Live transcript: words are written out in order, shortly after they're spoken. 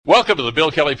Welcome to the Bill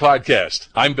Kelly Podcast.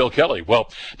 I'm Bill Kelly.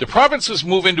 Well, the provinces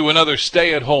move into another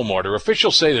stay-at-home order.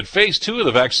 Officials say that Phase 2 of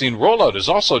the vaccine rollout has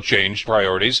also changed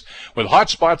priorities, with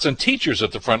hotspots and teachers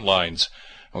at the front lines.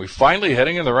 Are we finally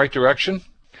heading in the right direction?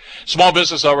 Small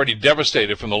business already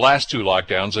devastated from the last two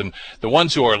lockdowns, and the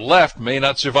ones who are left may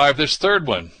not survive this third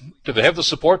one. Do they have the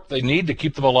support they need to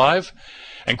keep them alive?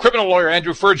 And criminal lawyer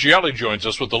Andrew Furgiuele joins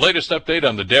us with the latest update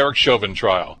on the Derek Chauvin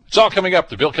trial. It's all coming up.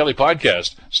 The Bill Kelly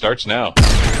Podcast starts now.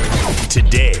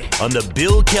 Today on the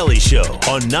Bill Kelly Show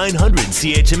on 900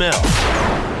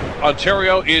 CHML.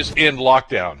 Ontario is in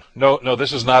lockdown. No,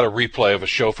 this is not a replay of a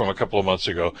show from a couple of months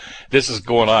ago. This is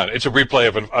going on. It's a replay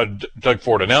of a Doug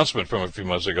Ford announcement from a few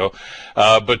months ago.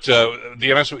 But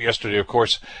the announcement yesterday, of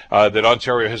course, that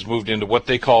Ontario has moved into what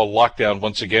they call lockdown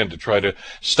once again to try to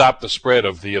stop the spread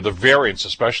of the variants,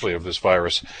 especially of this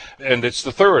virus. And it's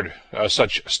the third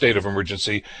such state of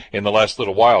emergency in the last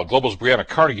little while. Global's Brianna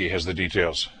Carnegie has the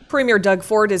details. Premier Doug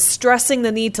Ford is stressing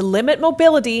the need to limit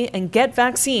mobility and get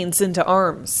vaccines into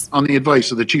arms. On the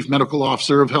advice of the Chief Medical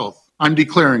Officer of Health, I'm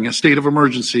declaring a state of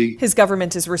emergency. His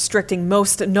government is restricting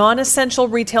most non-essential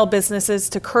retail businesses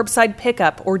to curbside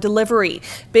pickup or delivery.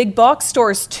 Big box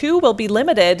stores, too, will be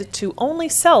limited to only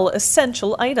sell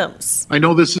essential items. I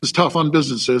know this is tough on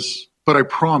businesses, but I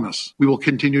promise we will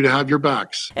continue to have your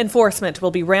backs. Enforcement will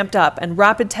be ramped up and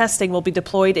rapid testing will be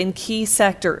deployed in key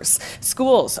sectors.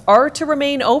 Schools are to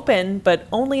remain open, but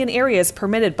only in areas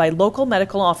permitted by local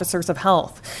medical officers of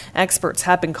health. Experts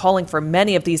have been calling for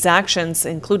many of these actions,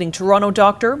 including Toronto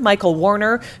doctor Michael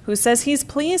Warner, who says he's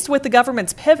pleased with the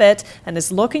government's pivot and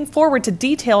is looking forward to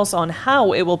details on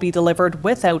how it will be delivered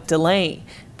without delay.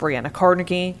 Brianna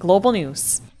Carnegie, Global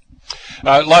News.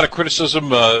 A lot of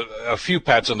criticism, a few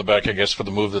pats on the back, I guess, for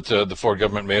the move that the Ford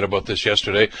government made about this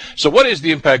yesterday. So what is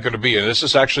the impact going to be? And this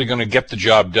is actually going to get the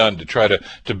job done to try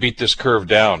to beat this curve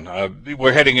down.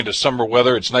 We're heading into summer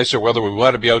weather. It's nicer weather. We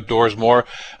want to be outdoors more.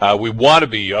 We want to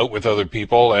be out with other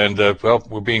people. And, well,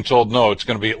 we're being told no, it's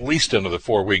going to be at least another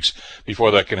 4 weeks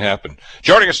before that can happen.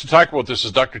 Joining us to talk about this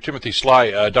is Dr. Timothy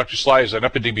Sly. Dr. Sly is an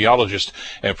epidemiologist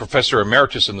and Professor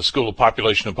Emeritus in the School of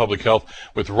Population and Public Health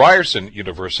with Ryerson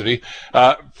University.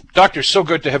 Doctor, so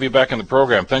good to have you back on the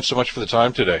program. Thanks so much for the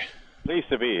time today. Pleased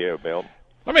to be here, Bill.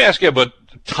 Let me ask you about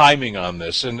timing on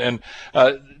this, and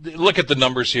look at the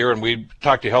numbers here, and we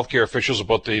talked to healthcare officials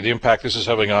about the impact this is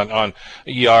having on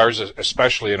ERs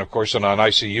especially, and of course on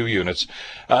ICU units.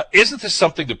 Isn't this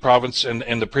something the province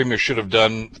and the Premier should have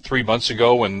done 3 months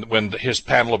ago when his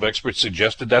panel of experts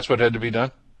suggested that's what had to be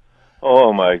done?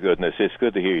 Oh, my goodness. It's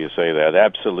good to hear you say that.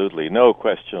 Absolutely. No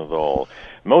question at all.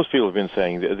 Most people have been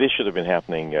saying that this should have been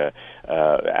happening,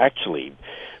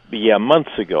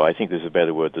 months ago. I think there's a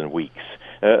better word than weeks.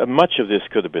 Much of this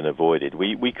could have been avoided.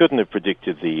 We couldn't have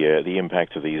predicted the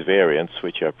impact of these variants,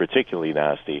 which are particularly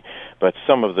nasty, but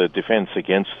some of the defense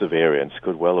against the variants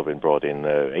could well have been brought in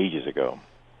ages ago.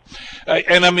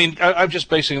 And I mean, I'm just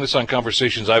basing this on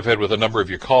conversations I've had with a number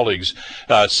of your colleagues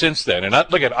since then. And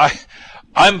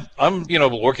I'm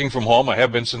working from home. I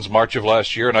have been since March of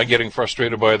last year, and I'm getting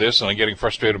frustrated by this, and I'm getting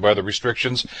frustrated by the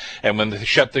restrictions. And when they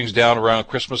shut things down around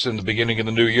Christmas and the beginning of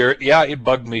the new year, yeah, it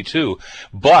bugged me too.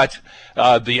 But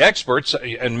the experts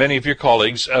and many of your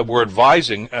colleagues were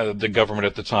advising the government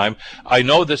at the time. I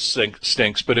know this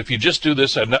stinks, but if you just do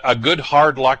this, a good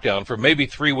hard lockdown for maybe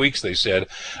 3 weeks, they said,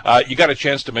 you got a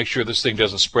chance to make sure this thing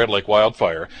doesn't spread like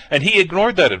wildfire. And he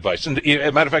ignored that advice. And as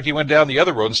a matter of fact, he went down the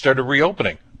other road and started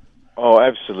reopening. Oh,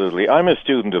 absolutely. I'm a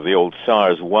student of the old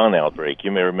SARS-1 outbreak. You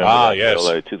may remember that, yes.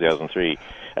 2003.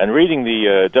 And reading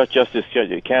the Dutch Justice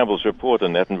Judge Campbell's report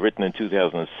on that, and written in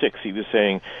 2006, he was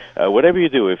saying, whatever you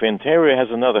do, if Ontario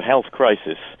has another health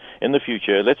crisis in the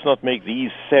future, let's not make these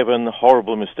 7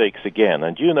 horrible mistakes again.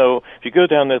 And if you go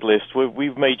down that list,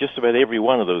 we've made just about every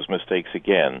one of those mistakes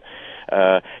again.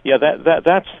 That's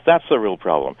the real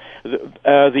problem.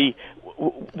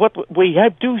 What we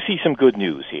do see some good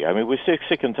news here. I mean, we're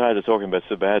sick and tired of talking about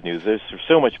the bad news. There's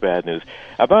so much bad news.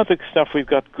 About the stuff, we've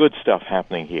got good stuff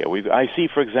happening here. I see,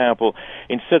 for example,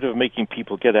 instead of making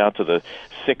people get out to the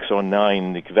 6 or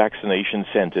 9 vaccination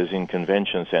centers in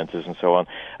convention centers and so on,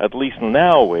 at least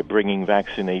now we're bringing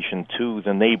vaccination to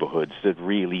the neighborhoods that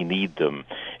really need them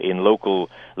in local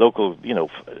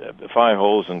fire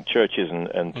holes and churches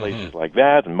and places like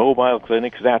that, and mobile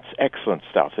clinics. That's excellent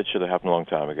stuff. That should have happened a long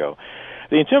time ago.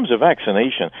 In terms of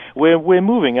vaccination, we're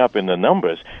moving up in the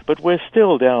numbers, but we're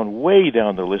still way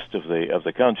down the list of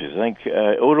the countries. I think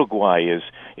Uruguay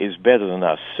is better than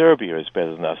us. Serbia is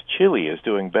better than us. Chile is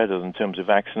doing better in terms of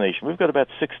vaccination. We've got about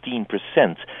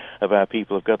 16% of our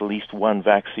people have got at least one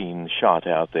vaccine shot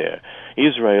out there.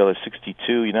 Israel is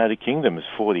 62. United Kingdom is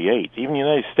 48. Even the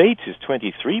United States is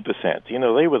 23%. You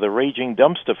know, they were the raging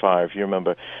dumpster fire, if you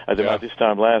remember, at about this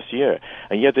time last year.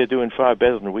 And yet they're doing far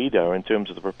better than we are in terms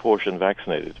of the proportion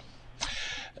vaccinated.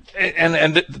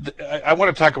 And I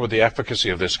want to talk about the efficacy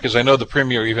of this, because I know the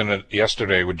Premier, even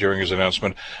yesterday during his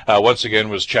announcement, once again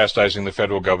was chastising the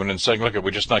federal government and saying, look,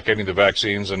 we're just not getting the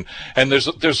vaccines. And there's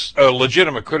a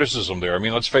legitimate criticism there. I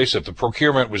mean, let's face it, the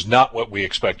procurement was not what we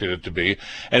expected it to be,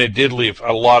 and it did leave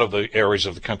a lot of the areas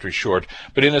of the country short.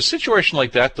 But in a situation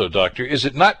like that, though, Doctor, is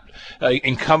it not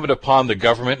incumbent upon the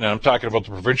government, and I'm talking about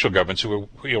the provincial governments who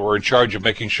are in charge of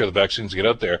making sure the vaccines get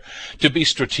out there, to be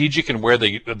strategic in where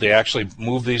they actually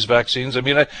move these vaccines? I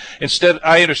mean,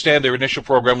 I understand their initial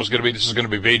program was going to be, this is going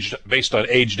to be based on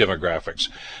age demographics,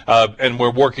 and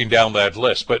we're working down that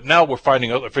list. But now we're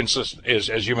finding out, for instance,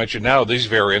 as you mentioned now, these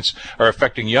variants are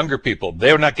affecting younger people.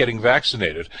 They're not getting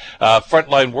vaccinated.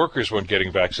 Frontline workers weren't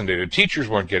getting vaccinated. Teachers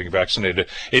weren't getting vaccinated.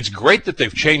 It's great that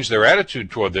they've changed their attitude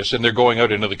toward this, and they're going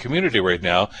out into the community right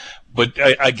now. But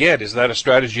again, is that a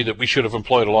strategy that we should have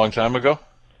employed a long time ago?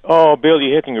 Oh, Bill,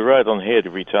 you're hitting it right on the head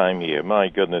every time here. My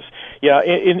goodness. Yeah,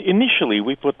 initially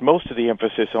we put most of the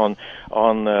emphasis on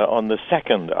the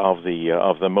second of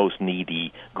the most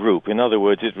needy group. In other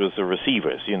words, it was the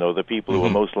receivers. You know, the people who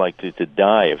were most likely to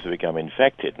die if they become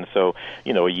infected. And so,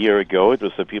 you know, a year ago it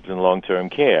was the people in long-term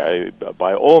care.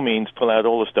 By all means, pull out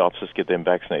all the stops. Let's get them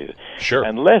vaccinated. Sure.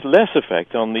 And less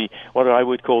effect on the what I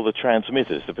would call the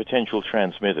transmitters, the potential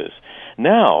transmitters.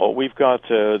 Now we've got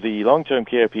the long-term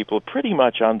care people pretty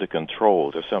much under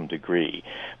control to some degree,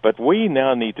 but we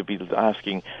now need to be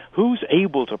asking who's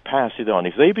able to pass it on.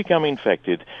 If they become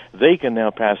infected, they can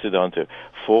now pass it on to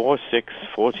 4, 6,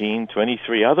 14,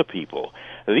 23 other people.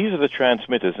 These are the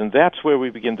transmitters, and that's where we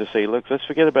begin to say, look, let's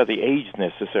forget about the age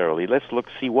necessarily. Let's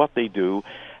see what they do,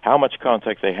 how much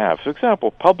contact they have. For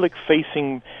example,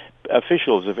 public-facing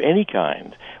officials of any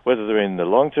kind, whether they're in the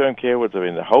long-term care, whether they're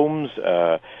in the homes,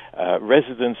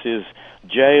 residences,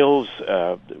 jails,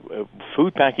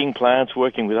 food packing plants,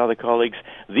 working with other colleagues,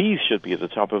 these should be at the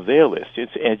top of their list.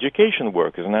 It's education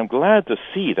workers, and I'm glad to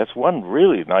see that's one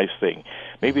really nice thing.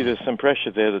 Maybe there's some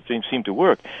pressure there that seem to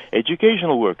work.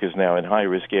 Educational workers now in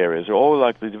high-risk areas are all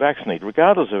likely to vaccinate,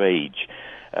 regardless of age.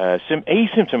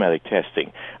 Asymptomatic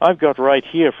testing. I've got right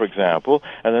here, for example,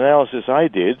 an analysis I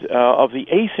did of the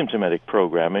asymptomatic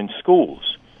program in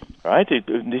schools. Right?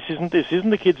 This isn't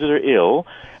the kids that are ill,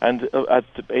 and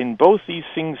in both these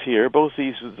things here, both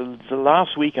these the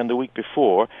last week and the week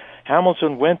before,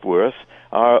 Hamilton, Wentworth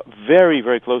are very,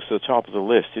 very close to the top of the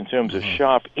list in terms of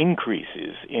sharp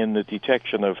increases in the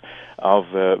detection of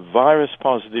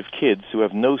virus-positive kids who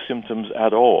have no symptoms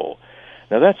at all.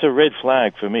 Now, that's a red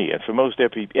flag for me, and for most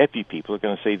epi people are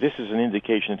going to say this is an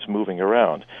indication it's moving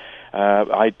around.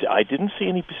 I didn't see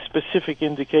any specific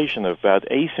indication about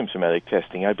asymptomatic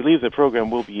testing. I believe the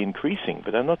program will be increasing,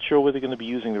 but I'm not sure where they're going to be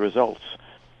using the results.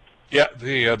 Yeah,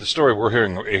 the story we're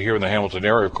hearing here in the Hamilton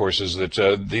area, of course, is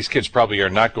that these kids probably are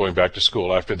not going back to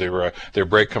school after their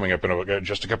break coming up in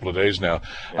just a couple of days now.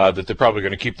 That they're probably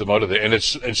going to keep them out of there, and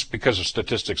it's because of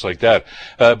statistics like that.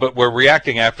 But we're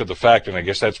reacting after the fact, and I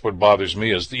guess that's what bothers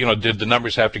me is, you know, did the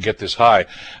numbers have to get this high?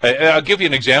 I'll give you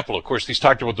an example. Of course, he's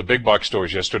talked about the big box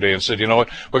stores yesterday and said, you know what,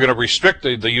 we're going to restrict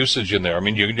the usage in there. I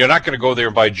mean, you're not going to go there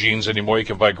and buy jeans anymore. You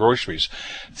can buy groceries.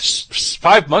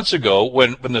 5 months ago,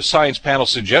 when the science panel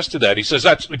suggested that, he says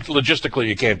that's logistically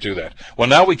you can't do that. Well,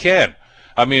 now we can.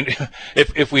 I mean,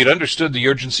 if we'd understood the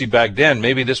urgency back then,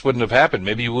 maybe this wouldn't have happened.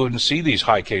 Maybe you wouldn't see these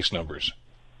high case numbers.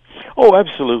 Oh,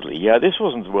 absolutely. Yeah, this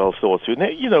wasn't well thought through. Now,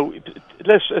 you know,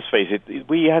 let's face it,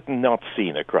 we had not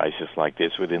seen a crisis like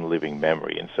this within living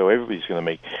memory, and so everybody's going to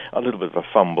make a little bit of a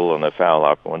fumble and a foul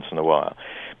up once in a while.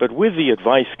 But with the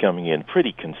advice coming in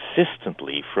pretty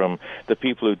consistently from the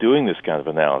people who are doing this kind of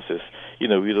analysis, you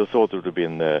know, you'd have thought there would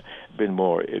have been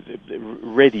more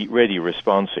ready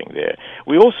responsing there.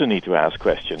 We also need to ask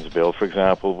questions, Bill. For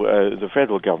example, the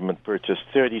federal government purchased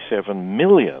 37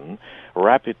 million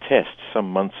rapid tests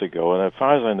some months ago, and as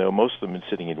far as I know, most of them have been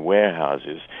sitting in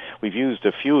warehouses. We've used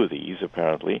a few of these,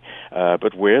 apparently,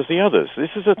 but where's the others?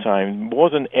 This is a time more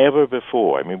than ever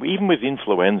before. I mean, even with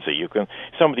influenza,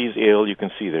 somebody's ill, you can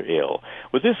see they're ill.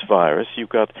 With this virus, you've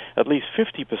got at least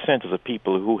 50% of the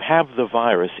people who have the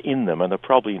virus in them and are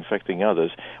probably infecting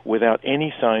others without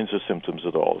any signs or symptoms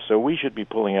at all. So we should be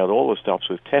pulling out all the stops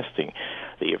with testing.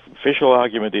 The official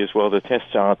argument is, well, the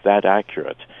tests aren't that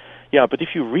accurate. Yeah, but if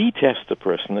you retest the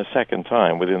person a second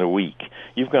time within a week,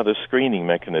 you've got a screening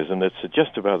mechanism that's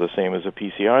just about the same as a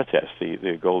PCR test,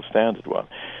 the gold standard one.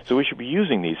 So we should be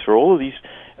using these for all of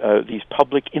these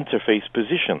public interface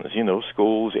positions,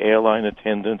 schools, airline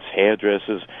attendants,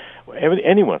 hairdressers,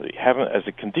 anyone as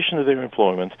a condition of their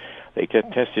employment, they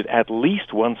get tested at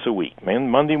least once a week,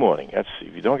 Monday morning. If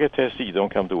you don't get tested, you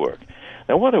don't come to work.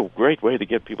 Now, what a great way to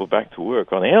get people back to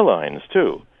work on airlines,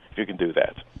 too, if you can do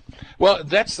that. Well,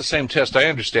 that's the same test, I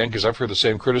understand, because I've heard the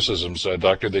same criticisms,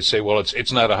 Doctor. They say, well,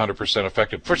 it's not 100%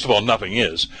 effective. First of all, nothing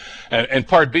is. And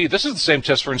part B, this is the same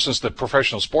test, for instance, that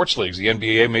professional sports leagues, the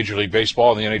NBA, Major League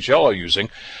Baseball, and the NHL are using,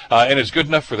 and it's good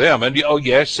enough for them. And,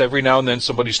 yes, every now and then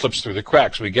somebody slips through the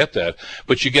cracks. We get that.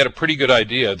 But you get a pretty good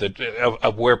idea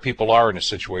of where people are in a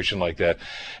situation like that.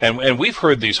 And we've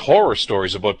heard these horror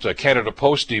stories about Canada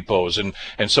Post depots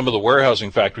and some of the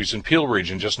warehousing factories in Peel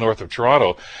region just north of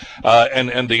Toronto,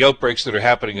 and the outbreaks that are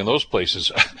happening in those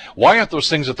places. Why aren't those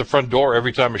things at the front door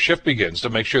every time a shift begins to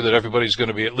make sure that everybody's going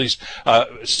to be at least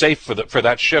safe for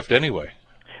that shift anyway?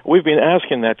 We've been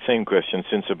asking that same question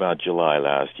since about July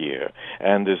last year,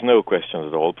 and there's no question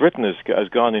at all. Britain has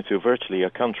gone into virtually a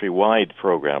countrywide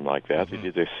program like that. Mm-hmm.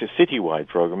 It did a citywide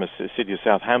program, the city of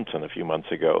Southampton a few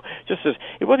months ago.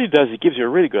 What it does, it gives you a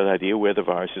really good idea where the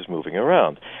virus is moving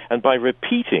around. And by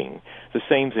repeating the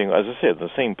same thing, as I said,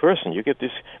 the same person, you get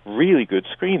this really good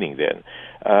screening then.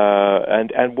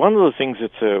 And one of the things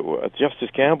that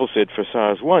Justice Campbell said for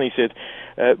SARS-1, he said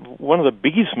one of the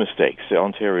biggest mistakes that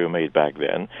Ontario made back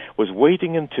then was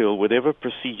waiting until whatever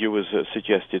procedure was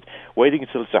suggested, waiting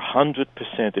until it's 100%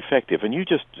 effective. And you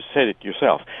just said it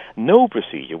yourself. No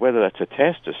procedure, whether that's a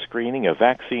test, a screening, a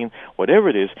vaccine, whatever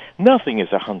it is, nothing is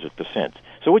 100%.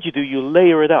 So what you do, you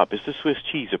layer it up. It's the Swiss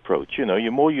cheese approach. The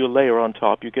more you layer on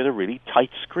top, you get a really tight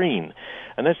screen.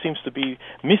 And that seems to be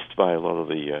missed by a lot of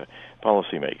the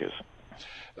policymakers.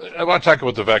 I want to talk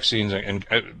about the vaccines, and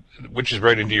which is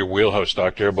right into your wheelhouse,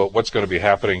 Doctor, about what's going to be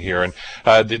happening here. And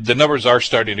the numbers are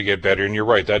starting to get better, and you're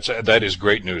right. That is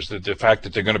great news. The fact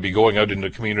that they're going to be going out into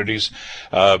communities,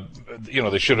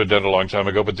 they should have done it a long time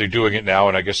ago, but they're doing it now.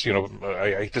 And I guess,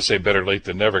 I hate to say better late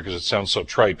than never because it sounds so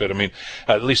trite, but I mean,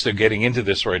 at least they're getting into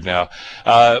this right now.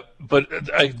 But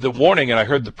the warning, and I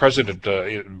heard the President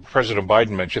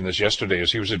Biden mention this yesterday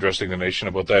as he was addressing the nation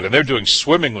about that, and they're doing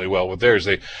swimmingly well with theirs.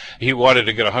 He wanted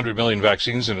to get 100 million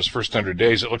vaccines in his first 100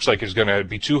 days. It looks like it's going to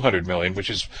be 200 million, which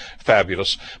is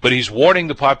fabulous. But he's warning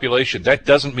the population. That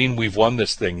doesn't mean we've won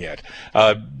this thing yet.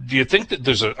 Do you think that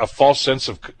there's a false sense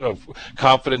of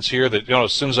confidence here that,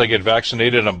 as soon as I get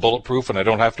vaccinated, I'm bulletproof and I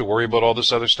don't have to worry about all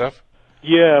this other stuff?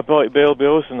 Yeah, Bill,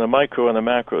 both in the micro and the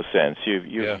macro sense,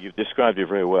 you've described it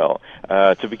very well.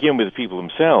 To begin with, the people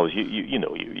themselves,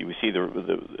 you see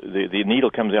the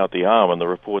needle comes out the arm, and the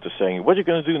reporter's saying, "What are you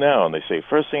going to do now?" And they say,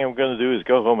 "First thing I'm going to do is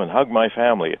go home and hug my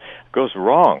family." It goes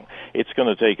wrong. It's going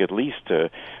to take at least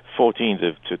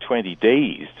 14 to 20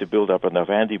 days to build up enough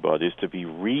antibodies to be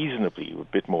reasonably a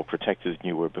bit more protected than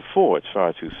you were before. It's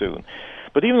far too soon.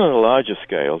 But even on a larger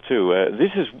scale, too,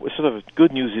 this is sort of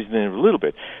good news, isn't it, a little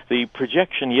bit. The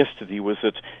projection yesterday was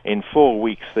that in 4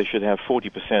 weeks they should have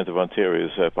 40% of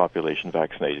Ontario's population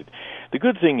vaccinated. The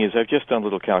good thing is, I've just done a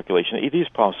little calculation. It is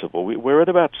possible. We're at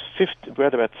about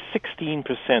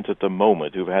 16% at the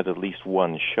moment who've had at least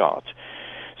one shot.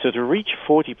 So to reach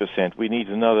 40%, we need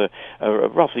another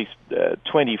roughly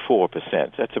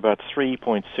 24%. That's about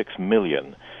 3.6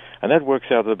 million. And that works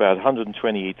out at about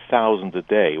 128,000 a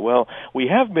day. Well, we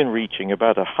have been reaching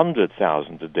about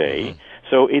 100,000 a day. Mm-hmm.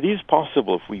 So it is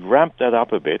possible, if we ramp that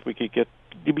up a bit,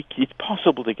 it's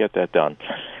possible to get that done.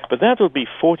 But that will be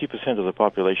 40% of the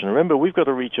population. Remember, we've got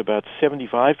to reach about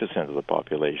 75% of the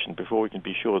population before we can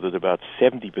be sure that about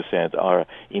 70% are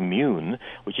immune,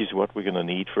 which is what we're going to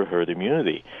need for herd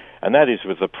immunity. And that is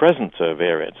with the present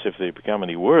variants. If they become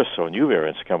any worse or new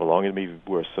variants come along, it may be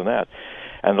worse than that.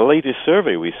 And the latest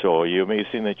survey we saw, you may have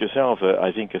seen that yourself,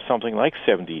 I think is something like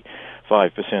 75%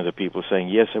 of people saying,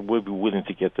 yes, I would be willing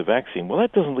to get the vaccine. Well,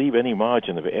 that doesn't leave any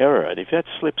margin of error. And if that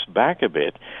slips back a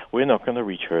bit, we're not going to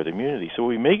reach herd immunity. So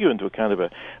we may go into a kind of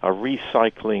a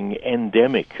recycling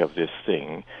endemic of this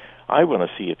thing. I want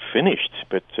to see it finished,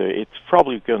 but it's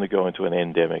probably going to go into an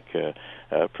endemic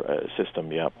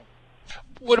system, yeah.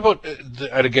 What about,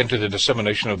 and again, to the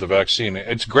dissemination of the vaccine?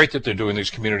 It's great that they're doing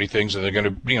these community things, and they're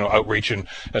going to, outreach in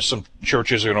some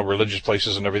churches, religious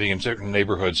places and everything in certain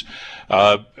neighborhoods.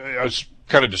 I was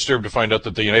kind of disturbed to find out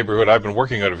that the neighborhood I've been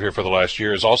working out of here for the last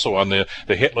year is also on the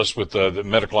hit list with the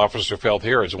medical officer of health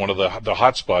here as one of the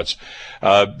hot spots.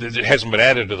 It hasn't been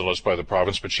added to the list by the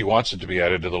province, but she wants it to be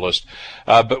added to the list.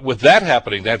 But with that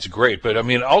happening, that's great. But I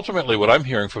mean, ultimately, what I'm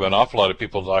hearing from an awful lot of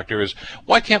people, doctor, is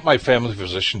why can't my family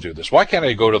physician do this? Why can't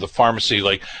I go to the pharmacy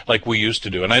like we used to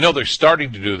do? And I know they're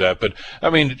starting to do that, but I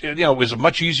mean, you know, it was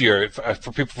much easier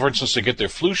for people, for instance, to get their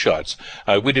flu shots.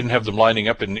 We didn't have them lining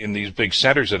up in these big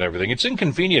centers and everything. It's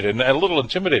inconvenient and a little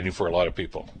intimidating for a lot of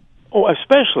people. Oh,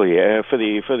 especially for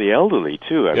the elderly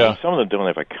too. I mean, some of them don't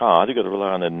have a car. They've got to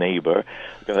rely on a neighbor.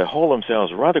 They've got to haul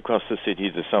themselves right across the city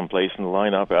to some place and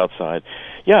line up outside.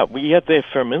 Yeah, yet they're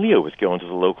familiar with going to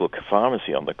the local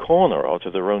pharmacy on the corner or to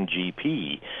their own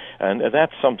GP, and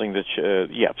that's something that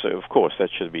so of course that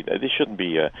should be. This shouldn't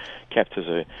be kept as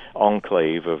an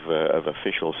enclave of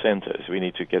official centers. We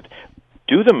need to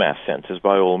do the mass centers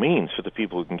by all means for the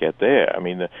people who can get there. I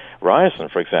mean, Ryerson,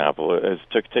 for example, is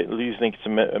using its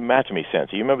anatomy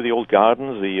center. You remember the old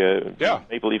gardens, the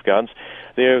Maple Leaf Gardens?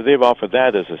 They've offered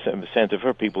that as a center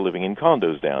for people living in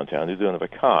condos downtown who don't have a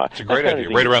car. It's a great idea,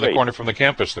 right around the corner from the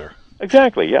campus there.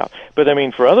 Exactly, yeah. But I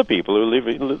mean, for other people who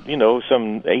live, you know,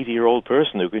 some 80-year-old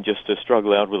person who can just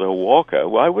struggle out with a walker,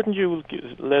 why wouldn't you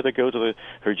let her go to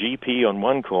her GP on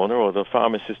one corner or the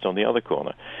pharmacist on the other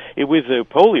corner? With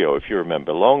polio, if you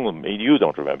remember, you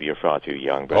don't remember, you're far too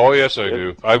young. But oh, yes, I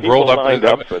do. I've rolled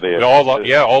up for their,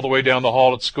 all the way down the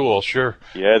hall at school, sure.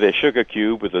 Yeah, their sugar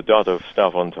cube with a dot of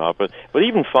stuff on top. But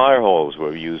even fire halls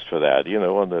were used for that, you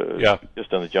know,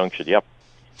 just on the junction, yep.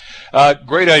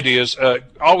 Great ideas.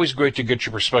 Always great to get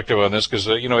your perspective on this because,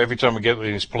 you know, every time we get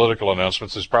these political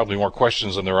announcements, there's probably more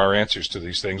questions than there are answers to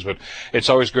these things. But it's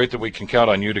always great that we can count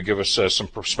on you to give us some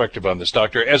perspective on this.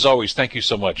 Doctor, as always, thank you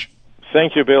so much.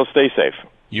 Thank you, Bill. Stay safe.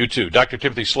 You too. Dr.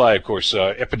 Timothy Sly, of course,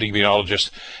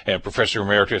 epidemiologist and professor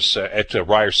emeritus at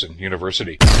Ryerson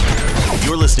University.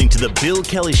 You're listening to the Bill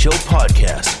Kelly Show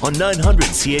podcast on 900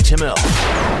 CHML.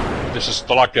 This is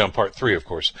the lockdown part 3, of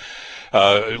course.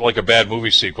 Like a bad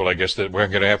movie sequel, I guess, that we're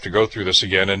going to have to go through this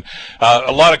again. And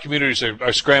a lot of communities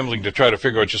are scrambling to try to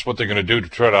figure out just what they're going to do to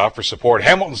try to offer support.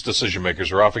 Hamilton's decision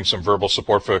makers are offering some verbal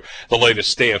support for the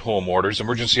latest stay-at-home orders.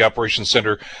 Emergency Operations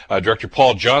Center Director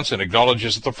Paul Johnson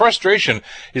acknowledges that the frustration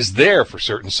is there for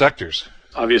certain sectors.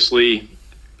 Obviously,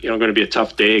 you know, going to be a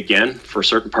tough day again for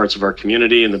certain parts of our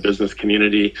community and the business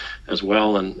community as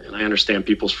well. And I understand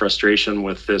people's frustration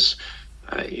with this.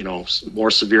 More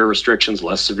severe restrictions,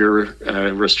 less severe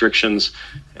restrictions,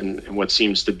 and what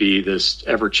seems to be this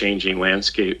ever-changing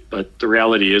landscape. But the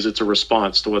reality is it's a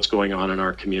response to what's going on in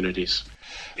our communities.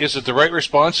 Is it the right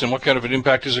response, and what kind of an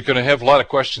impact is it going to have? A lot of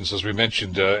questions, as we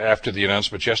mentioned, after the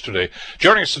announcement yesterday.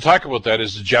 Joining us to talk about that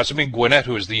is Jasmin Guenette,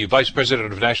 who is the Vice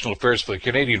President of National Affairs for the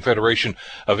Canadian Federation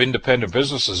of Independent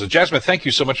Businesses. Jasmin, thank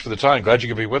you so much for the time. Glad you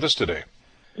could be with us today.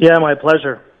 Yeah, my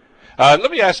pleasure.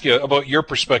 Let me ask you about your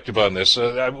perspective on this.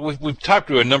 We've talked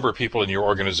to a number of people in your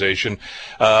organization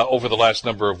over the last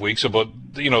number of weeks about,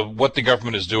 you know, what the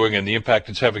government is doing and the impact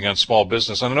it's having on small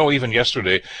business. And I know even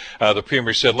yesterday the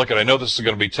Premier said, look, I know this is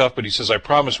going to be tough, but he says, I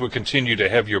promise we'll continue to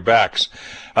have your backs.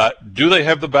 Do they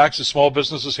have the backs of small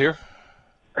businesses here?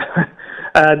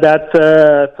 That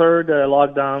third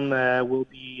lockdown will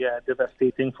be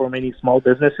devastating for many small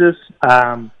businesses.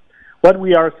 What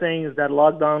we are saying is that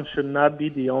lockdown should not be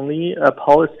the only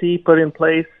policy put in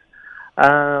place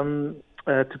by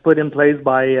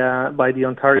the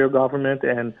Ontario government,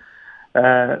 and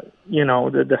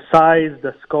the size,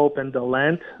 the scope, and the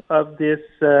length of this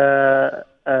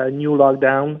new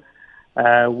lockdown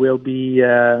will be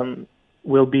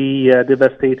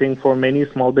devastating for many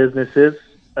small businesses.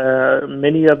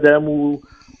 Many of them who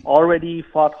already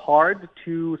fought hard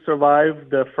to survive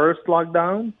the first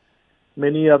lockdown.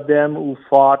 Many of them who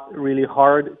fought really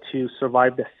hard to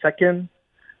survive the second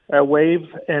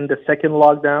wave and the second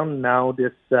lockdown. Now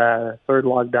this third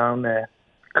lockdown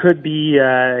could be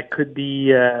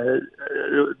the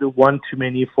one too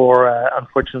many for,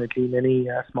 unfortunately, many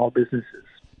small businesses.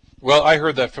 Well, I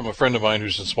heard that from a friend of mine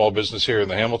who's in small business here in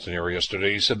the Hamilton area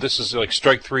yesterday. He said, this is like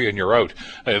strike 3 and you're out.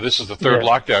 This is the third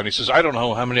lockdown. He says, I don't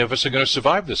know how many of us are going to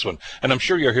survive this one. And I'm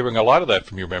sure you're hearing a lot of that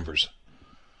from your members.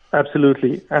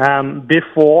 Absolutely.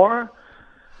 Before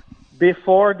this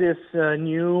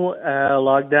new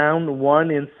lockdown,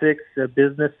 1 in 6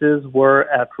 businesses were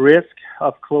at risk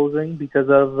of closing because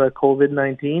of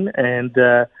COVID-19. And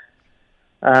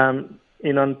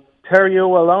in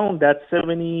Ontario alone, that's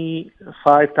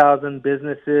 75,000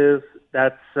 businesses.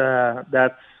 That's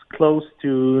close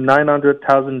to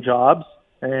 900,000 jobs.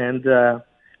 And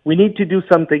we need to do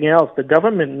something else. The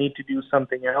government need to do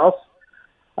something else.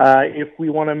 if we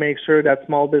want to make sure that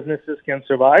small businesses can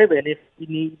survive, and if we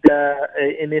need,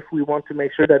 and if we want to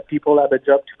make sure that people have a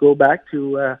job to go back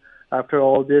to after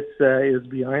all this is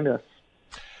behind us.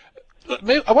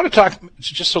 I want to talk,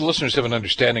 just so listeners have an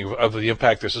understanding of the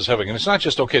impact this is having. And it's not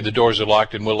just, okay, the doors are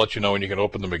locked and we'll let you know when you can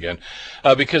open them again.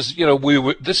 Because,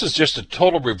 this is just a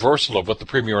total reversal of what the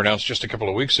Premier announced just a couple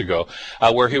of weeks ago,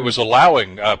 where he was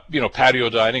allowing, patio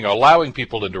dining, allowing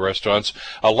people into restaurants,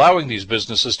 allowing these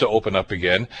businesses to open up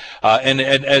again. And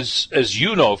as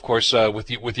you know, of course,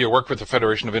 with your work with the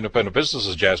Federation of Independent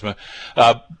Businesses, Jasmin,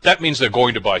 that means they're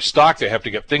going to buy stock. They have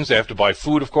to get things. They have to buy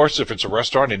food, of course, if it's a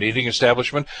restaurant, an eating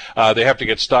establishment. They have to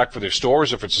get stock for their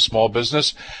stores if it's a small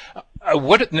business.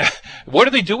 What do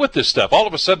they do with this stuff? All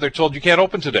of a sudden, they're told you can't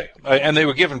open today. And they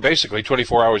were given basically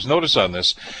 24 hours notice on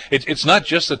this. It's not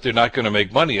just that they're not going to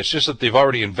make money. It's just that they've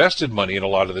already invested money in a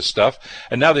lot of this stuff,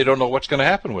 and now they don't know what's going to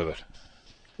happen with it.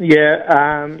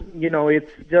 Yeah,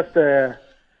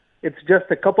 it's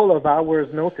just a couple of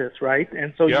hours notice, right?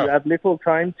 And so you have little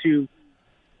time to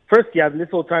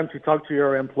talk to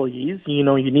your employees.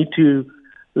 You need to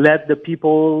let the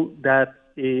people that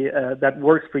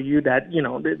works for you, that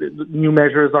the new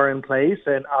measures are in place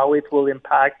and how it will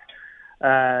impact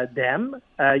them.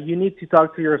 You need to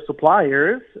talk to your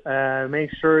suppliers,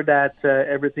 make sure that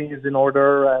everything is in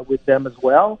order with them as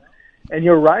well. And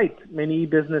you're right, many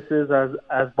businesses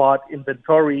have bought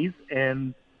inventories,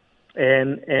 and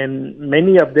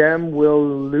many of them will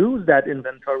lose that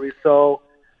inventory. So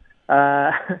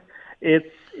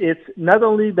it's not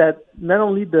only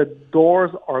the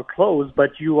doors are closed,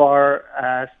 but you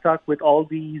are stuck with all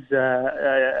these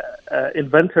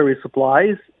inventory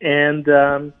supplies, and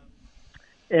the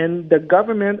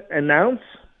government announced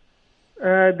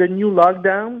the new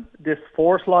lockdown, this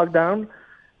forced lockdown,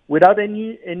 without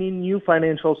any new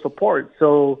financial support.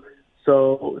 So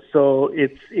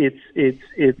it's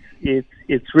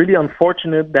really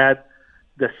unfortunate that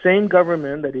the same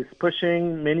government that is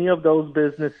pushing many of those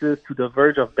businesses to the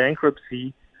verge of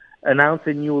bankruptcy announced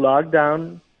a new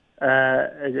lockdown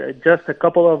just a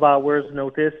couple of hours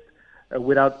notice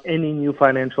without any new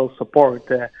financial support.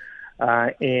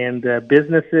 And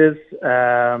businesses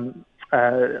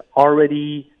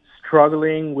already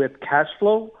struggling with cash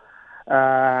flow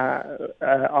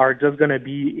are just going to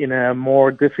be in a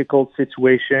more difficult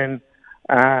situation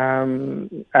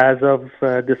as of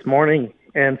this morning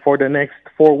and for the next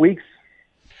 4 weeks.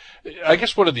 I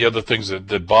guess one of the other things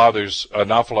that bothers an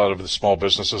awful lot of the small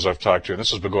businesses I've talked to, and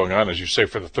this has been going on, as you say,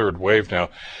 for the third wave now,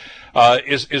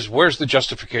 is where's the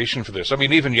justification for this? I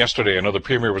mean, even yesterday, I know the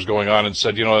Premier was going on and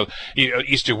said,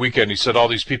 Easter weekend, he said, all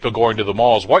these people going to the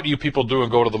malls. What do you people do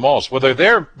and go to the malls? Well, they're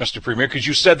there, Mr. Premier, because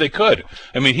you said they could.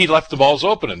 I mean, he left the malls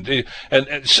open.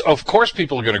 And of course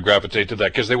people are going to gravitate to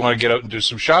that because they want to get out and do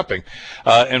some shopping.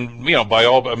 And by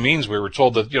all means, we were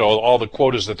told that, all the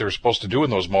quotas that they were supposed to do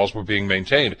in those malls were being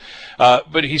maintained.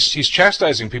 But he's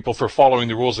chastising people for following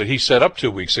the rules that he set up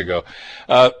 2 weeks ago.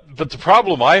 But the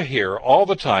problem I hear all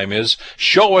the time is,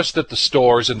 show us that the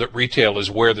stores and that retail is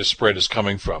where the spread is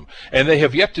coming from. And they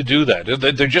have yet to do that.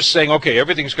 They're just saying, okay,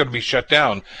 everything's going to be shut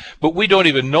down. But we don't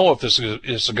even know if this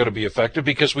is going to be effective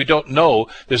because we don't know.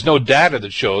 There's no data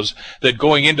that shows that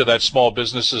going into that small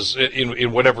businesses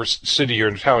in whatever city or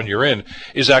town you're in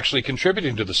is actually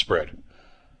contributing to the spread.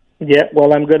 Yeah,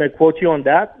 well, I'm going to quote you on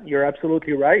that. You're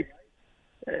absolutely right.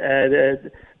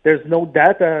 There's no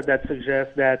data that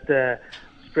suggests that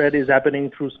spread is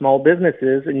happening through small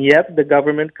businesses, and yet the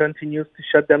government continues to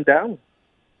shut them down.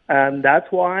 And that's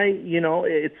why,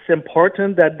 it's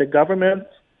important that the government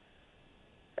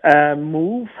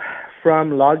move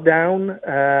from lockdown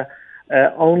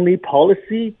only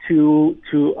policy to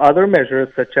other measures,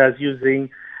 such as using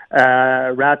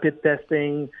rapid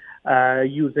testing,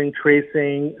 using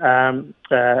tracing,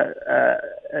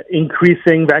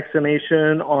 increasing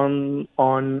vaccination on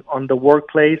the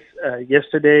workplace.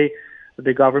 Yesterday,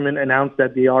 the government announced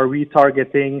that they are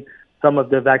retargeting some of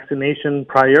the vaccination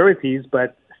priorities,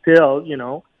 but still,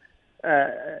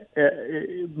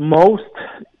 most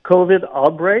COVID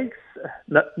outbreaks,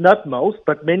 not most,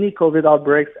 but many COVID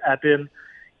outbreaks happen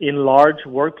in large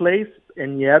workplace,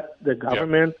 and yet the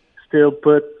government still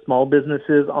put small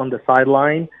businesses on the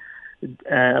sideline,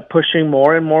 pushing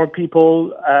more and more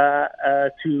people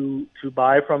to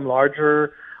buy from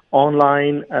larger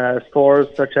online stores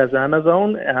such as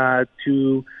Amazon,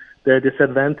 to the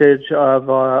disadvantage of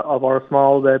our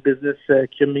small business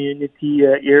community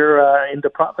here in the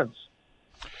province.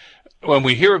 when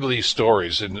we hear of these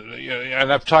stories, and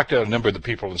I've talked to a number of the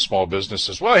people in small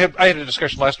businesses. Well, I had a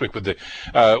discussion last week with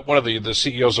one of the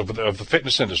CEOs of the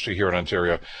fitness industry here in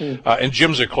Ontario, and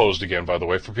gyms are closed again, by the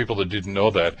way, for people that didn't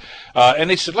know that. And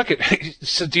they said, he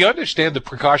said, do you understand the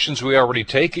precautions we already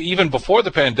take? Even before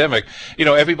the pandemic,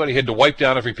 everybody had to wipe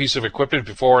down every piece of equipment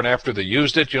before and after they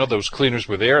used it. Those cleaners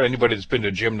were there. Anybody that's been to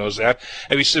a gym knows that.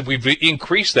 And he said, we've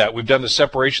increased that. We've done the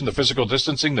separation, the physical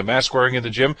distancing, the mask wearing in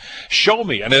the gym. Show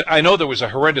me. And I know there was a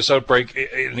horrendous outbreak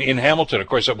in Hamilton, of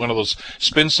course, at one of those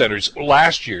spin centers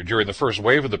last year during the first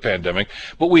wave of the pandemic,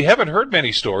 but we haven't heard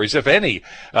many stories, if any,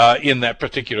 in that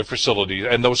particular facility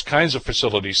and those kinds of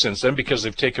facilities since then, because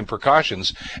they've taken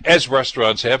precautions, as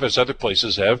restaurants have, as other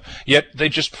places have, yet they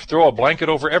just throw a blanket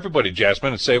over everybody,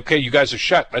 Jasmin, and say, okay, you guys are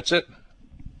shut, that's it.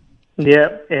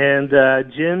 Yeah, and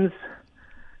gyms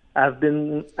have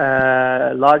been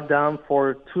locked down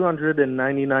for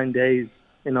 299 days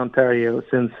in Ontario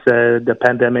since the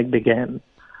pandemic began.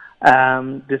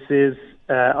 This is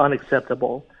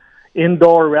unacceptable.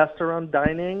 Indoor restaurant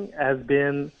dining has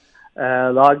been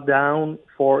locked down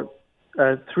for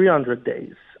 300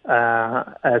 days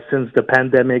since the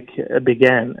pandemic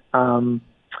began. The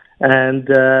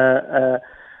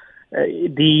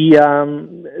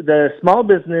small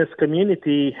business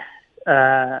community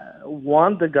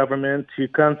want the government to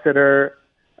consider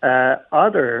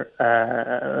other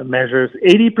measures.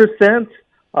 80%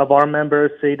 of our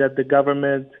members say that the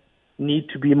government need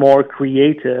to be more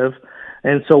creative,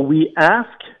 and so we ask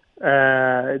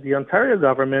the Ontario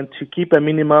government to keep a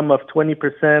minimum of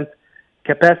 20%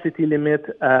 capacity limit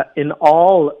in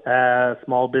all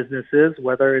small businesses,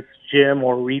 whether it's gym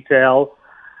or retail.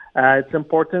 It's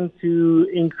important to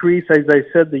increase, as I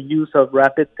said, the use of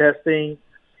rapid testing.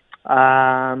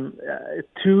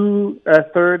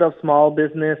 2/3 of small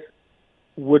business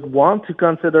would want to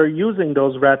consider using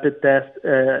those rapid tests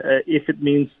if it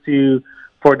means to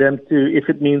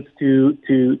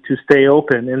stay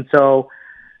open. And so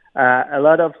a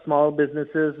lot of small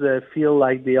businesses feel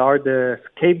like they are the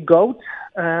scapegoat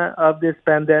of this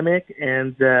pandemic,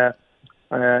 and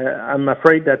I'm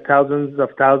afraid that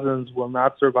thousands will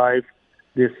not survive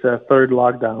this third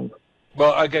lockdown.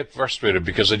 Well, I get frustrated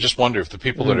because I just wonder if the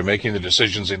people that are making the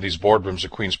decisions in these boardrooms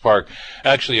at Queen's Park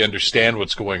actually understand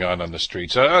what's going on the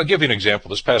streets. I'll give you an example.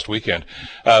 This past weekend,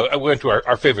 I went to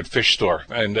our favorite fish store,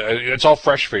 and it's all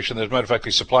fresh fish, and as a matter of fact,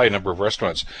 they supply a number of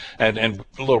restaurants and a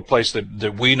little place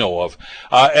that we know of.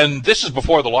 And this is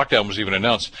before the lockdown was even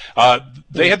announced.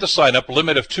 They had to sign up,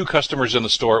 limit of 2 customers in the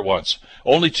store at once.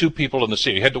 Only 2 people in the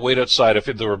city. You had to wait outside if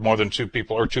there were more than 2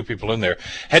 people or 2 people in there.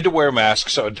 Had to wear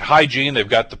masks. So hygiene, they've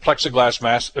got the plexiglass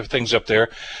mask things up there,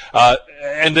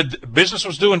 and the business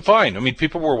was doing fine. I mean,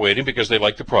 people were waiting because they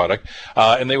liked the product,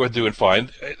 and they were doing fine.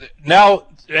 Now,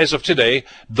 as of today,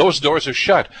 those doors are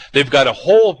shut. They've got a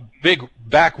whole big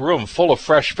back room full of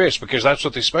fresh fish because that's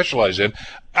what they specialize in.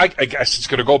 I guess it's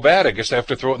going to go bad. I guess they have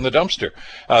to throw it in the dumpster.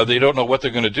 They don't know what they're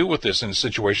going to do with this in a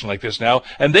situation like this now,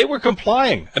 and they were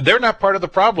complying. And they're not part of the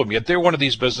problem, yet they're one of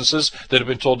these businesses that have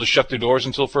been told to shut their doors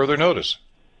until further notice.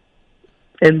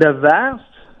 In the vast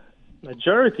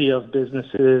majority of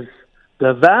businesses,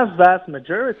 the vast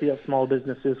majority of small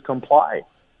businesses comply.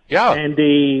 Yeah, and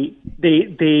they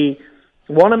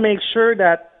want to make sure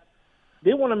that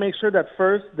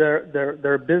first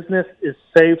their business is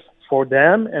safe for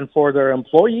them and for their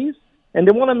employees, and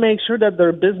they want to make sure that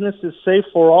their business is safe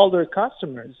for all their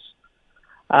customers.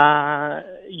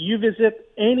 You visit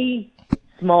any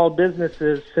small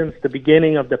businesses since the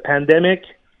beginning of the pandemic,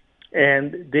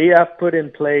 and they have put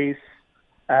in place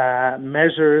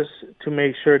measures to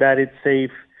make sure that it's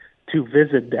safe to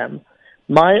visit them.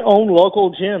 My own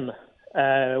local gym,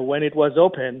 when it was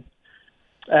open,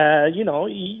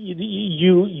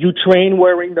 you train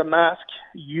wearing the mask,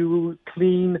 you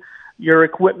clean your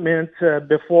equipment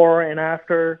before and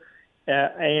after,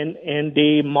 and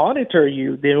they monitor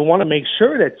you. They want to make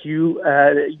sure that you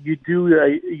do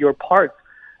your part.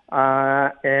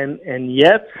 And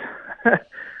yet,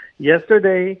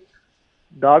 yesterday,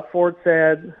 Doug Ford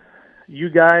said, "You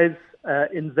guys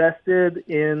invested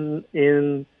in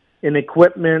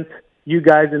equipment. You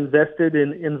guys invested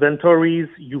in inventories.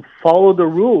 You follow the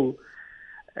rule.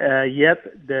 Yet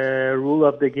the rule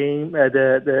of the game,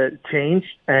 the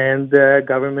change, and the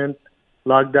government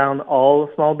locked down all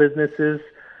small businesses,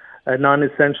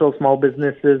 non-essential small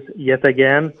businesses. Yet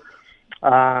again,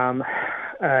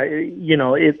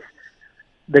 it's."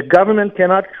 The government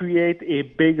cannot create a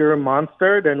bigger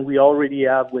monster than we already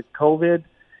have with COVID.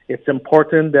 It's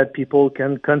important that people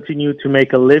can continue to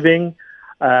make a living,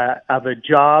 have a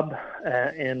job,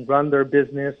 and run their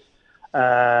business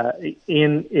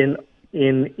in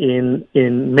in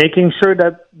making sure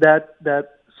that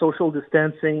social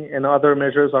distancing and other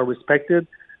measures are respected,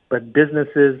 but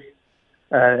businesses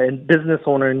and business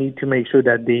owners need to make sure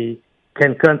that they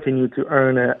can continue to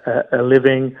earn a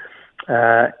living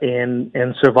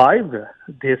and survive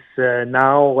this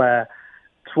now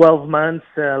 12 months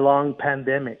long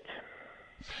pandemic.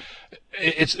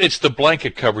 It's the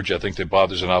blanket coverage, I think, that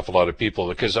bothers an awful lot of people,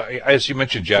 because as you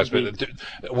mentioned, Jasmin,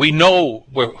 we know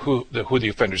who the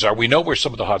offenders are. We know where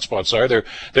some of the hot spots are. They're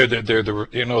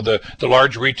the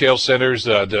large retail centers,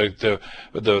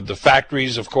 the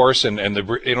factories, of course, and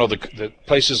the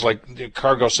places like the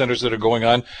cargo centers that are going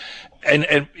on.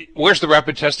 And where's the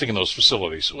rapid testing in those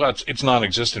facilities? Well, it's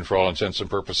non-existent for all intents and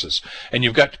purposes. And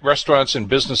you've got restaurants and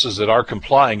businesses that are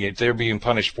complying. They're being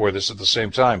punished for this at the same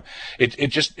time.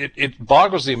 It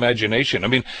boggles the imagination. I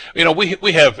mean,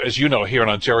 we have, as you know, here in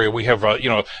Ontario, we have,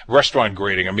 restaurant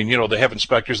grading. I mean, they have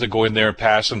inspectors that go in there and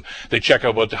pass, and they check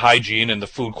out about the hygiene and the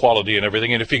food quality and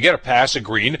everything. And if you get a pass, a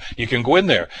green, you can go in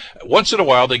there. Once in a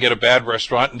while, they get a bad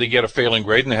restaurant and they get a failing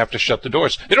grade and they have to shut the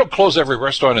doors. They don't close every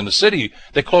restaurant in the city.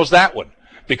 They close that one,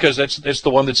 because that's the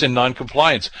one that's in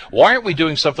non-compliance. Why aren't we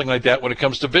doing something like that when it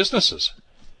comes to businesses?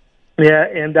 Yeah,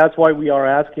 and that's why we are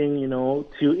asking,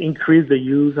 to increase the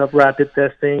use of rapid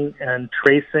testing and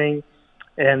tracing,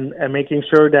 and making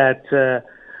sure that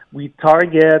we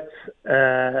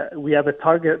have a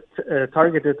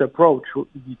targeted approach.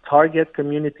 We target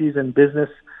communities and business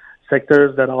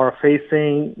sectors that are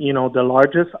facing, the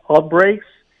largest outbreaks.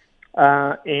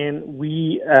 And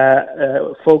we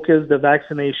focus the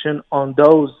vaccination on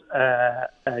those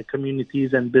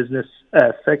communities and business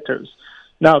sectors.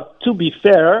 Now, to be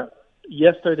fair,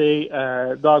 yesterday,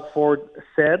 Doug Ford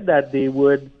said that they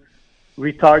would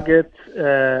retarget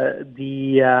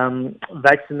the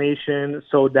vaccination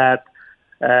so that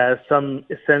some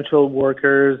essential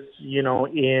workers,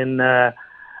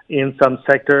 in some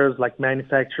sectors like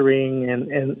manufacturing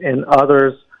and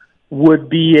others, would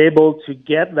be able to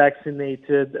get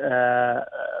vaccinated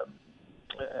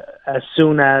as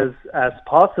soon as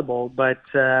possible. But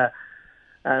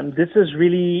this is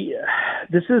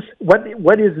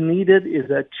what is needed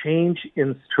is a change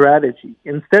in strategy.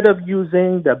 Instead of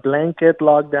using the blanket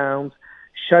lockdowns,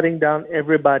 shutting down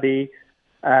everybody,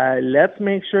 let's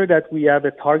make sure that we have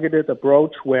a targeted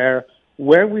approach where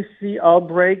we see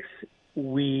outbreaks,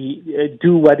 we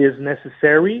do what is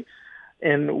necessary,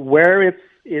 and where it's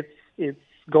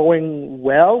going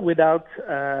well without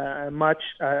much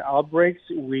outbreaks,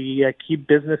 we keep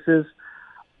businesses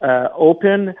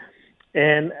open.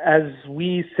 And as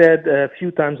we said a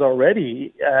few times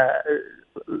already,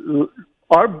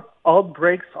 our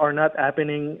outbreaks are not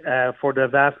happening for the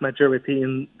vast majority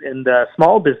in the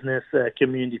small business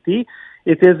community.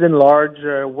 It is in large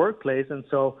workplace, and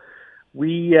so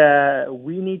we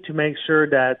need to make sure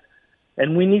that,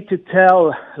 and we need to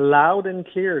tell loud and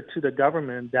clear to the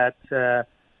government that the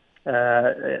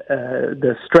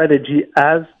strategy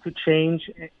has to change,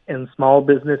 and small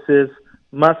businesses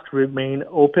must remain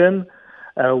open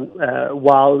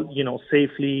while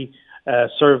safely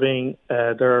serving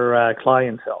their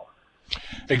clientele.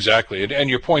 Exactly, and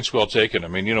your point's well taken. I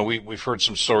mean, we've heard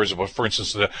some stories about, for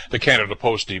instance, the Canada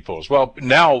Post depots. Well,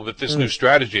 now with this new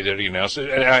strategy that he announced,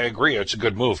 and I agree, it's a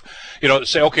good move.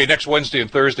 Say, okay, next Wednesday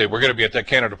and Thursday, we're going to be at that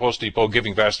Canada Post depot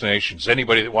giving vaccinations.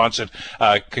 Anybody that wants it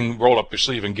can roll up their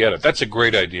sleeve and get it. That's a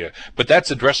great idea, but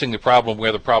that's addressing the problem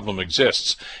where the problem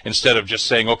exists, instead of just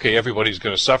saying, okay, everybody's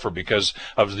going to suffer because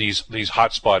of these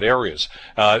hotspot areas.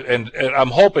 And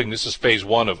I'm hoping this is phase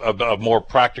one of a more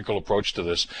practical approach to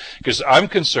this, because I'm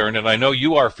concerned, and I know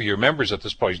you are for your members at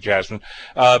this point, Jasmin,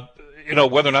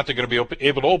 whether or not they're going to be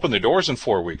able to open their doors in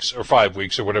 4 weeks or 5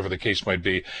 weeks or whatever the case might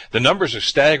be. The numbers are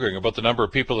staggering about the number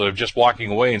of people that are just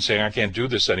walking away and saying, I can't do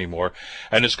this anymore.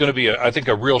 And it's going to be, I think,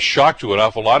 a real shock to an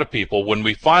awful lot of people when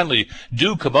we finally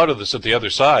do come out of this at the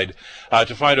other side,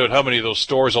 to find out how many of those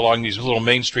stores along these little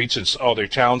main streets in all their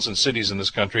towns and cities in this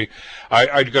country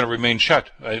are going to remain shut.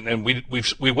 And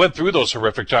we went through those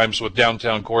horrific times with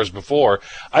downtown cores before.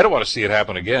 I don't want to see it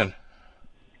happen again.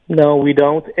 No, we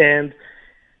don't. And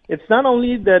it's not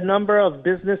only the number of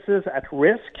businesses at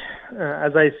risk.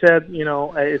 As I said,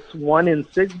 it's 1 in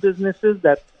 6 businesses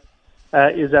that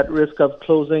is at risk of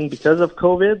closing because of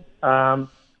COVID.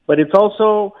 But it's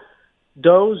also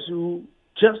those who,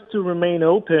 just to remain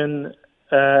open,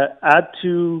 had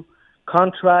to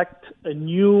contract a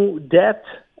new debt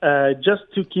just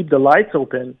to keep the lights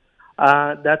open.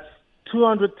 That's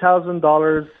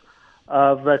 $200,000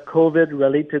 of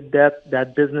COVID-related debt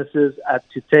that businesses had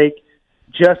to take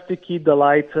just to keep the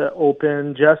lights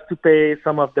open, just to pay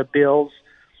some of the bills.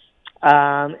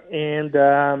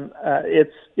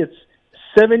 It's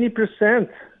 70%,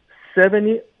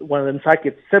 in fact,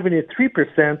 it's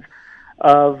 73%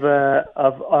 of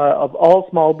all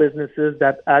small businesses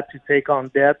that had to take on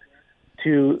debt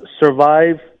to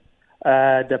survive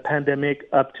the pandemic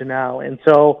up to now. And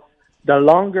so the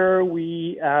longer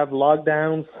we have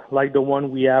lockdowns like the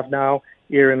one we have now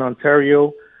here in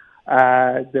Ontario,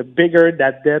 the bigger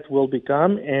that debt will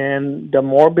become, and the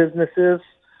more businesses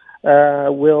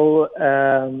will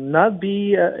not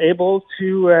be able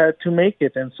to make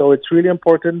it. And so it's really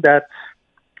important that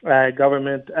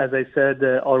government, as I said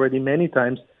already many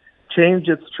times, change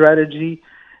its strategy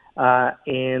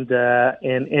and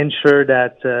ensure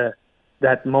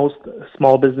that most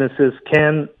small businesses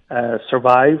can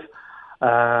survive.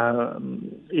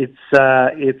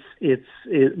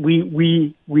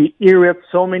 We hear it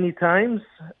so many times,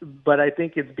 but I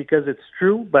think it's because it's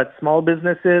true. But small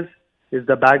businesses is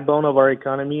the backbone of our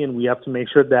economy, and we have to make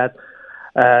sure that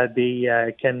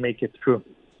they can make it through.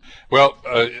 Well,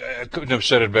 I couldn't have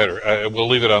said it better. We'll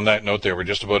leave it on that note there. We're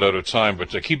just about out of time, but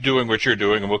keep doing what you're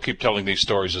doing, and we'll keep telling these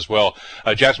stories as well.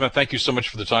 Jasmin, thank you so much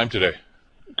for the time today.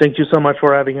 Thank you so much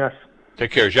for having us.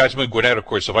 Take care. Jasmin Guenette, of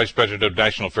course, the Vice President of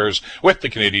National Affairs with the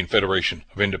Canadian Federation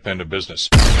of Independent Business.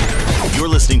 You're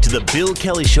listening to the Bill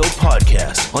Kelly Show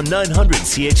podcast on 900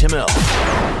 CHML.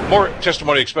 More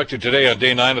testimony expected today on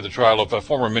day 9 of the trial of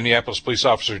former Minneapolis police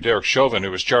officer Derek Chauvin,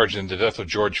 who was charged in the death of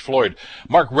George Floyd.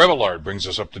 Mark Remillard brings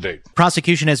us up to date.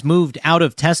 Prosecution has moved out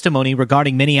of testimony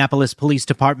regarding Minneapolis Police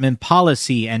Department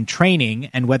policy and training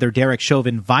and whether Derek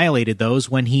Chauvin violated those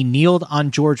when he kneeled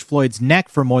on George Floyd's neck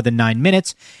for more than 9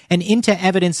 minutes, and into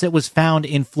evidence that was found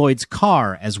in Floyd's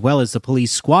car, as well as the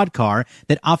police squad car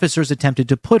that officers attempted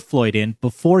to put Floyd in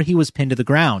before he was pinned to the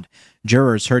ground.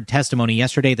 Jurors heard testimony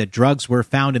yesterday that drugs were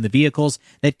found in the vehicles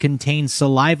that contained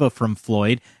saliva from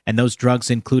Floyd, and those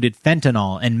drugs included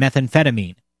fentanyl and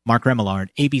methamphetamine. Mark Remillard,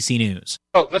 ABC News.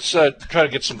 Oh, let's try to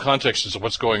get some context as to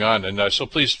what's going on. And so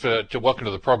pleased to welcome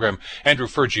to the program Andrew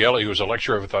Furgiuele, who is a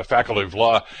lecturer with the Faculty of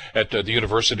Law at the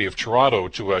University of Toronto,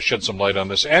 to shed some light on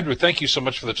this. Andrew, thank you so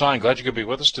much for the time. Glad you could be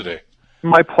with us today.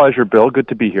 My pleasure, Bill. Good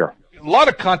to be here. A lot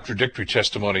of contradictory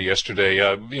testimony yesterday.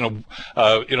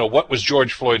 What was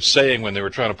George Floyd saying when they were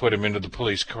trying to put him into the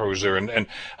police cruiser, and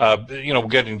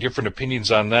getting different opinions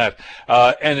on that,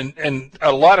 and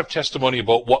a lot of testimony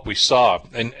about what we saw.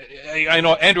 And I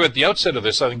know, Andrew, at the outset of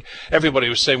this, I think everybody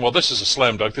was saying, well, this is a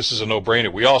slam dunk, this is a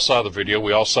no-brainer. We all saw the video,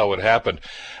 we all saw what happened.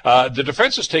 The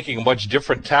defense is taking a much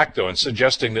different tack, though, and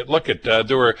suggesting that,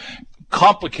 there were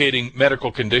complicating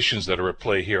medical conditions that are at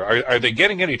play here. Are they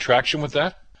getting any traction with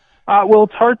that? Well,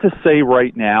 it's hard to say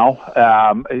right now.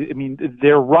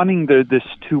 They're running this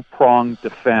two-pronged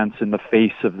defense in the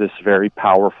face of this very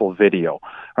powerful video.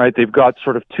 All right, they've got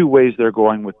sort of two ways they're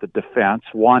going with the defense.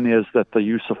 One is that the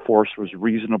use of force was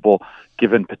reasonable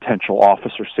given potential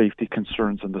officer safety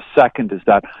concerns, and the second is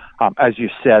that, as you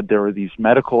said, there are these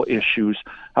medical issues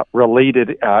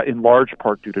related in large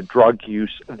part due to drug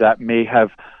use that may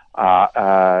have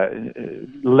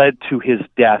led to his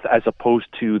death as opposed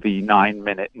to the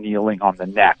 9-minute kneeling on the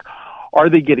neck. Are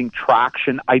they getting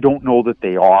traction? I don't know that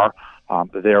they are.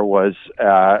 There was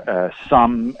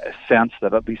some sense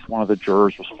that at least one of the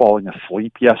jurors was falling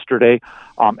asleep yesterday,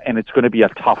 and it's going to be a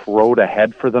tough road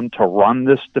ahead for them to run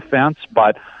this defense,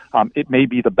 but it may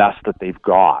be the best that they've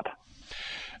got.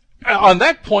 On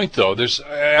that point, though,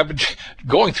 I've been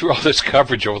going through all this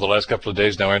coverage over the last couple of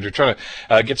days now, Andrew, trying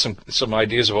to get some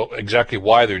ideas about exactly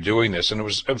why they're doing this. And it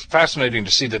was fascinating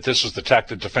to see that this was the tack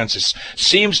that defense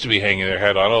seems to be hanging their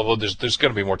head on, although there's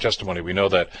going to be more testimony. We know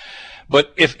that.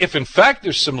 But if in fact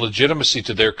there's some legitimacy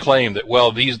to their claim that,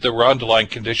 well, there were underlying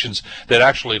conditions that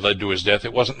actually led to his death,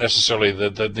 it wasn't necessarily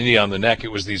the knee on the neck,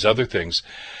 it was these other things.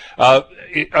 Are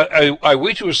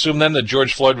we to assume then that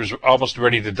George Floyd was almost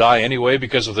ready to die anyway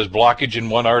because of this blockage in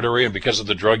one artery and because of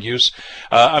the drug use?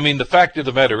 The fact of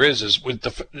the matter is with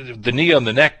the knee on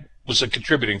the neck was a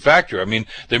contributing factor.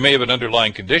 There may have been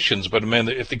underlying conditions, but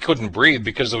if they couldn't breathe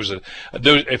because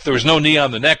if there was no knee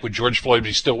on the neck, would George Floyd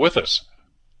be still with us?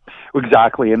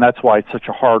 Exactly, and that's why it's such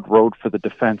a hard road for the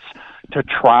defense to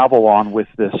travel on with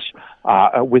this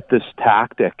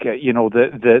tactic.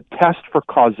 The test for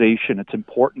causation, it's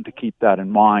important to keep that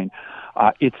in mind.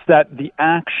 It's that the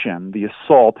action, the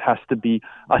assault, has to be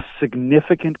a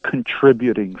significant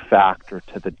contributing factor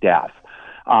to the death.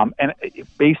 And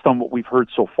based on what we've heard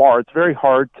so far, it's very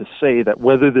hard to say that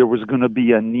whether there was going to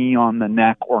be a knee on the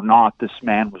neck or not, this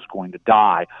man was going to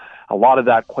die. A lot of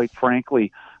that, quite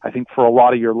frankly, I think for a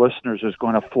lot of your listeners is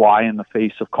going to fly in the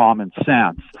face of common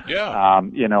sense. Yeah.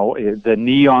 The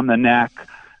knee on the neck,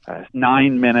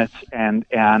 9 minutes, and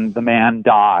the man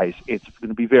dies. It's going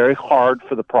to be very hard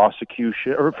for the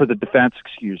prosecution, or for the defense,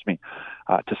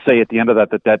 to say at the end of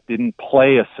that didn't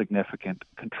play a significant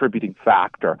contributing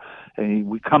factor. And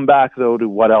we come back, though, to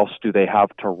what else do they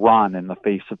have to run in the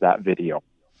face of that video.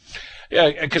 Yeah,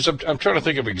 because I'm trying to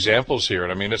think of examples here,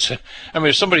 and I mean,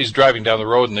 if somebody's driving down the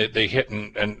road and they hit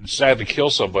and sadly kill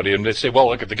somebody, and they say, well,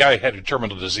 look, if the guy had a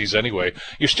terminal disease anyway,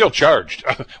 you're still charged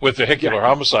with vehicular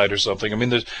homicide or something. I mean,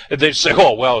 they say,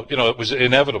 oh, well, it was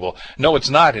inevitable. No, it's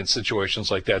not in situations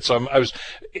like that. So I was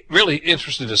really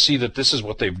interested to see that this is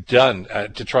what they've done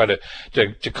to try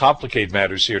to complicate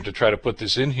matters here, to try to put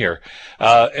this in here.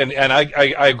 And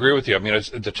I agree with you. I mean,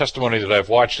 it's the testimony that I've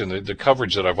watched and the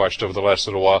coverage that I've watched over the last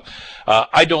little while.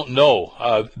 I don't know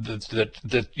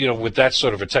that with that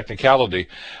sort of a technicality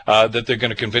that they're going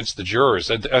to convince the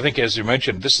jurors. I think, as you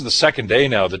mentioned, this is the second day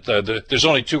now that there's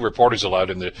only 2 reporters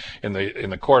allowed in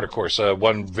the court. Of course,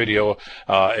 one video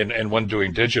and one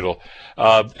doing digital.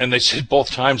 And they said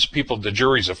both times the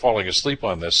juries are falling asleep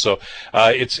on this. So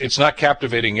it's not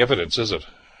captivating evidence, is it?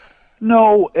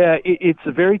 No, it's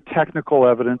a very technical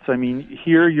evidence. I mean,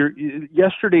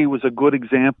 yesterday was a good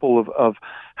example of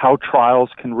how trials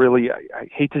can really, I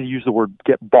hate to use the word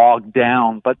get bogged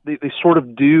down, but they sort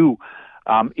of do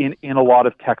in a lot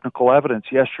of technical evidence.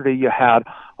 Yesterday you had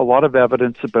a lot of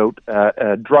evidence about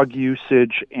drug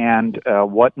usage and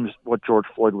what George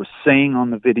Floyd was saying on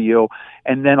the video,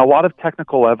 and then a lot of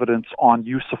technical evidence on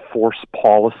use of force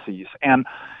policies. And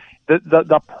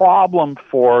the problem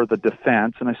for the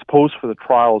defense, and I suppose for the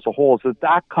trial as a whole, is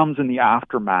that comes in the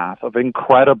aftermath of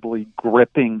incredibly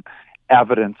gripping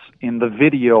evidence in the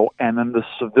video and then the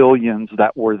civilians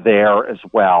that were there as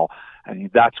well. I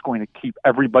mean, that's going to keep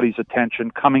everybody's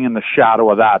attention. Coming in the shadow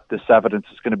of that, this evidence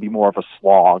is going to be more of a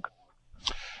slog.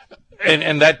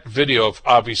 And that video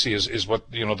obviously is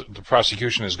what the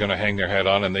prosecution is going to hang their hat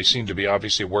on, and they seem to be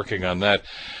obviously working on that.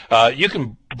 You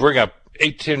can bring up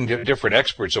 8-10 different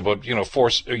experts about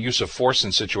use of force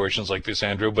in situations like this,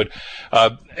 Andrew, but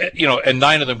and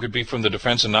 9 of them could be from the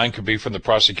defense and 9 could be from the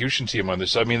prosecution team on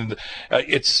this. I mean,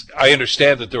 I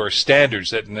understand that there are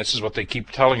standards and this is what they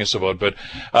keep telling us about, but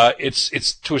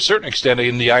it's to a certain extent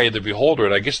in the eye of the beholder.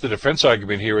 And I guess the defense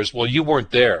argument here is, well, you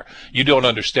weren't there, you don't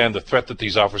understand the threat that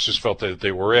these officers felt that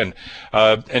they were in,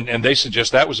 and they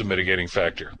suggest that was a mitigating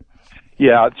factor.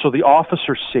 Yeah, so the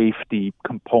officer safety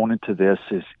component to this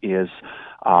is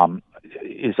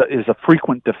a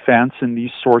frequent defense in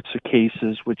these sorts of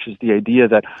cases, which is the idea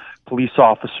that police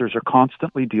officers are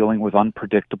constantly dealing with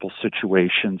unpredictable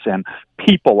situations and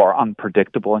people are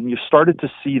unpredictable. And you started to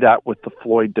see that with the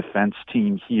Floyd defense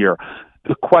team here.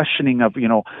 The questioning of,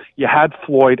 you had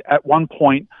Floyd at one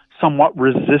point somewhat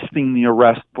resisting the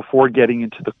arrest before getting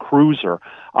into the cruiser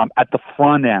at the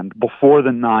front end before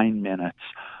the 9 minutes.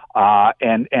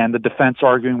 And the defense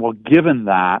arguing, well, given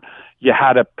that, you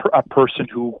had a person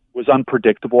who was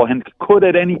unpredictable and could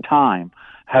at any time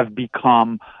have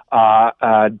become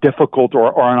difficult or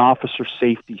an officer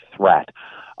safety threat.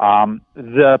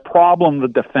 The problem the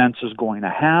defense is going to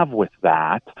have with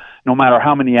that, no matter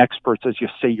how many experts, as you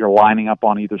say, you're lining up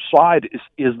on either side,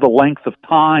 is the length of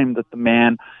time that the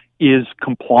man is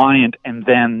compliant and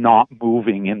then not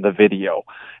moving in the video.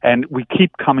 And we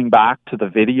keep coming back to the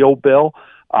video, Bill.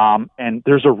 And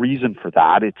there's a reason for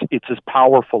that. It's as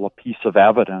powerful a piece of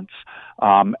evidence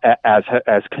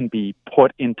as can be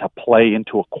put into play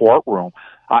into a courtroom.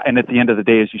 And at the end of the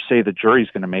day, as you say, the jury's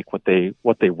going to make what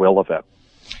they will of it.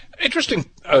 Interesting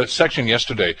section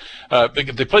yesterday.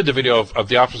 They played the video of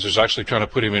the officers actually trying to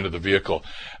put him into the vehicle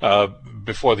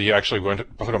before they actually went to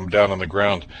put him down on the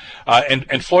ground.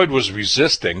 And Floyd was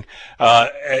resisting.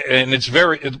 And it's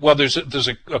very well. There's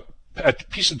a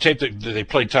piece of tape that they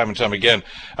played time and time again.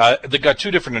 They got 2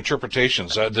 different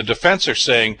interpretations. The defense are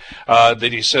saying that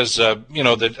he says,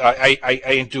 that I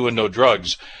ain't doing no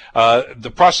drugs.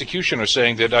 The prosecution are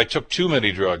saying that I took too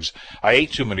many drugs. I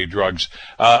ate too many drugs.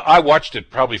 I watched it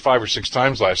probably 5 or 6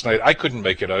 times last night. I couldn't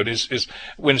make it out. Is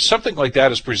when something like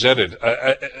that is presented,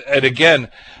 and again,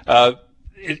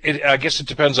 I guess it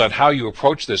depends on how you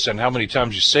approach this and how many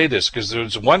times you say this, because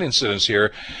there's one incident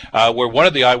here where one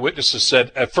of the eyewitnesses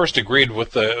said at first agreed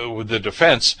with the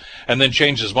defense and then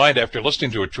changed his mind after listening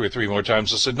to it 2 or 3 more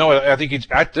times and said, no, I think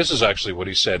this is actually what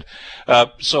he said.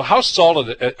 So how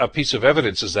solid a piece of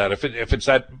evidence is that? If it's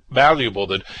that valuable,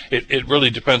 that it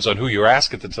really depends on who you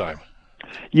ask at the time.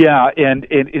 Yeah, and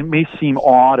it may seem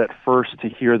odd at first to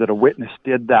hear that a witness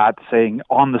did that, saying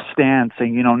on the stand,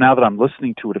 saying, now that I'm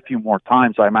listening to it a few more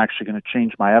times, I'm actually going to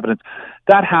change my evidence.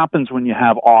 That happens when you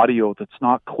have audio that's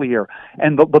not clear,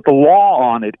 but the law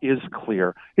on it is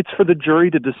clear. It's for the jury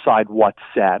to decide what's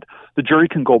said. The jury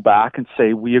can go back and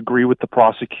say, we agree with the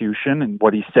prosecution, and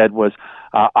what he said was,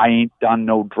 I ain't done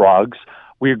no drugs.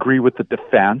 We agree with the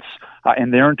defense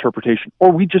and their interpretation,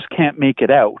 or we just can't make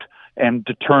it out and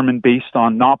determine based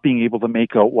on not being able to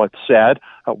make out what's said,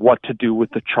 what to do with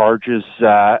the charges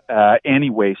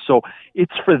anyway. So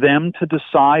it's for them to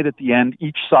decide at the end.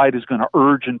 Each side is going to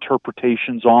urge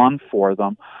interpretations on for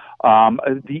them.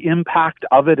 The impact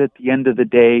of it at the end of the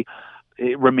day,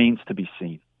 it remains to be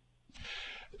seen.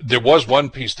 There was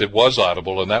one piece that was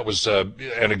audible, and that was,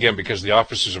 and again, because the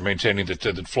officers are maintaining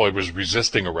that Floyd was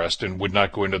resisting arrest and would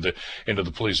not go into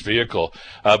the police vehicle.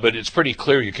 But it's pretty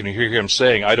clear. You can hear him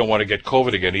saying, "I don't want to get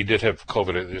COVID again." He did have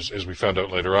COVID, as we found out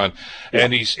later on,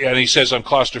 and he says, "I'm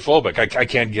claustrophobic. I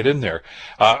can't get in there."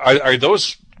 Are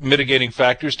those mitigating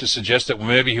factors to suggest that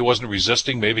maybe he wasn't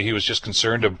resisting? Maybe he was just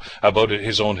concerned about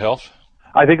his own health?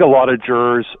 I think a lot of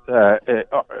jurors,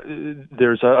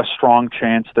 there's a strong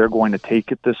chance they're going to take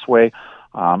it this way.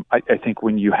 I think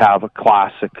when you have a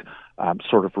classic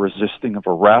sort of resisting of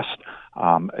arrest,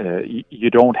 you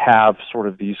don't have sort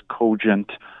of these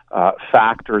cogent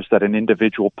factors that an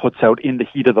individual puts out in the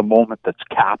heat of the moment that's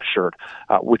captured,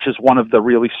 which is one of the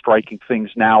really striking things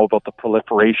now about the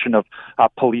proliferation of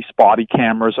police body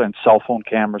cameras and cell phone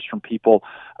cameras from people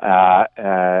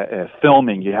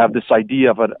filming. You have this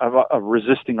idea of a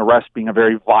resisting arrest being a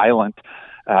very violent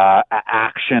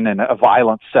action and a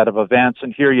violent set of events.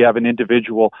 And here you have an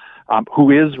individual who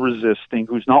is resisting,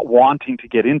 who's not wanting to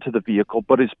get into the vehicle,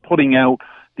 but is putting out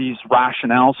these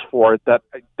rationales for it that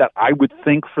I would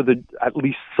think for at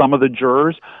least some of the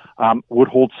jurors would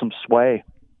hold some sway.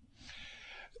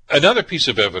 Another piece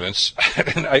of evidence,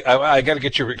 and I got to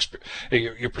get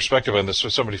your perspective on this, for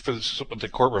somebody for the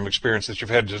courtroom experience that you've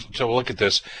had to look at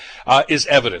this, is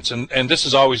evidence, and this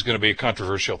is always going to be a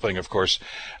controversial thing, of course.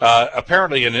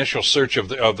 Apparently, an initial search of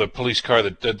the police car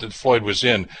that Floyd was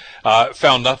in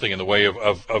found nothing in the way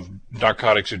of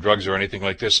narcotics or drugs or anything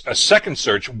like this. A second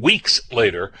search, weeks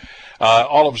later,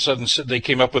 all of a sudden they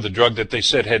came up with a drug that they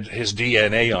said had his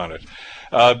DNA on it.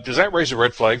 Does that raise a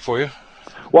red flag for you?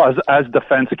 Well, as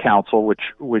defense counsel,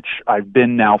 which I've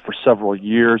been now for several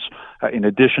years, in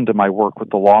addition to my work with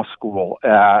the law school,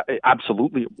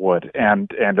 absolutely it would,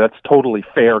 and that's totally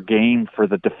fair game for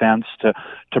the defense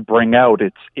to bring out.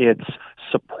 It's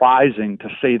surprising, to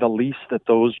say the least, that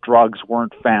those drugs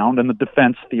weren't found, and the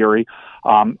defense theory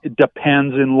it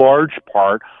depends in large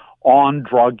part on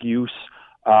drug use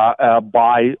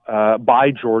by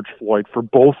George Floyd for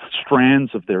both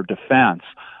strands of their defense.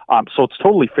 So it's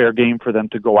totally fair game for them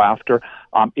to go after.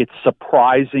 It's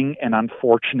surprising and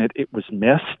unfortunate it was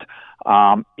missed.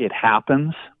 It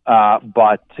happens.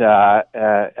 But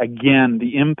again,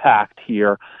 the impact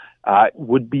here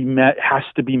has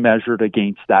to be measured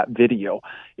against that video.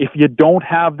 If you don't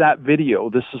have that video,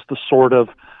 this is the sort of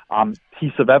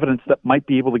piece of evidence that might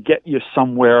be able to get you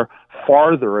somewhere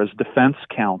farther as defense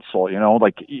counsel.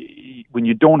 Like when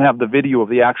you don't have the video of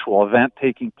the actual event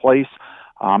taking place,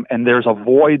 and there's a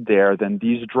void there, then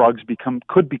these drugs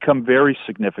could become very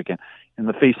significant. In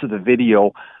the face of the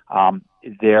video,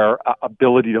 their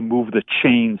ability to move the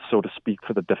chains, so to speak,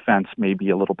 for the defense may be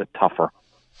a little bit tougher.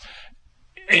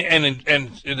 And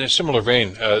in a similar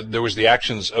vein, there was the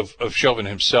actions of Chauvin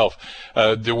himself.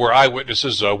 There were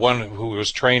eyewitnesses, one who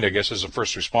was trained, I guess, as a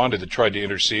first responder that tried to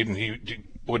intercede, and he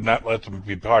would not let them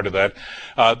be part of that.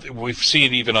 We've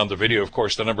seen even on the video, of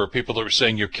course, the number of people that were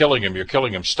saying, you're killing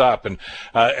him, stop.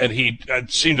 And he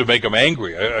seemed to make them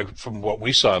angry, from what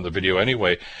we saw in the video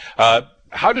anyway.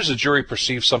 How does a jury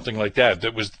perceive something like that?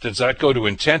 Does that go to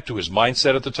intent, to his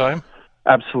mindset at the time?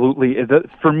 Absolutely.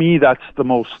 For me, that's the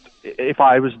most, if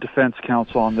I was defense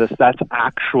counsel on this, that's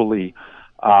actually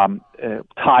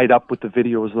tied up with the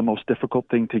video is the most difficult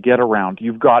thing to get around.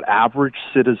 You've got average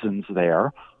citizens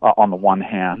there, on the one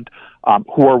hand,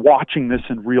 who are watching this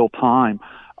in real time,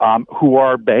 who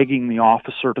are begging the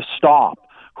officer to stop,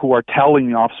 who are telling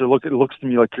the officer, look, it looks to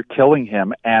me like you're killing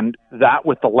him. And that,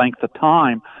 with the length of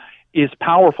time, is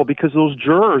powerful because those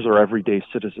jurors are everyday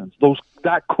citizens.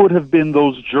 That could have been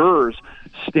those jurors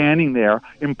standing there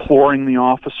imploring the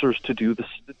officer to do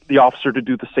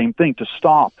the same thing, to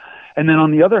stop. And then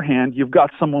on the other hand, you've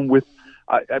got someone with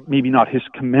maybe not his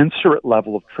commensurate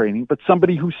level of training, but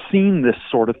somebody who's seen this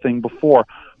sort of thing before,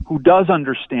 who does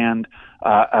understand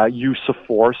use of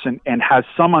force and has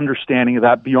some understanding of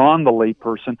that beyond the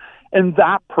layperson, and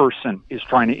that person is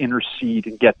trying to intercede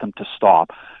and get them to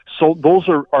stop. So those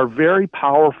are very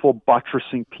powerful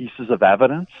buttressing pieces of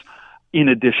evidence in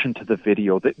addition to the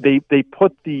video. They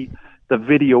put the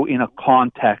video in a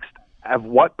context of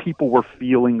what people were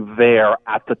feeling there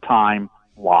at the time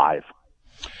live.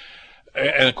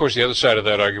 And of course, the other side of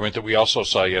that argument that we also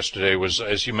saw yesterday was,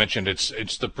 as you mentioned,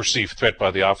 it's the perceived threat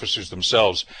by the officers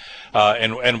themselves.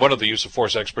 And one of the use of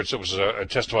force experts that was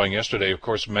testifying yesterday, of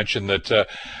course, mentioned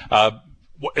that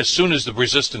as soon as the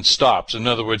resistance stops, in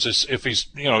other words, if he's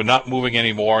not moving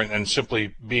anymore and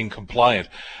simply being compliant,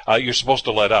 you're supposed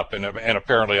to let up. And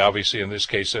apparently, obviously, in this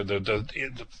case, the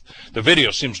video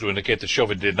seems to indicate that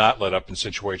Chauvin did not let up in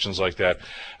situations like that.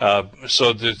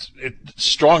 So there's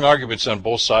strong arguments on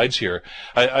both sides here.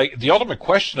 The ultimate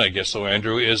question, I guess, though,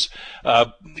 Andrew, is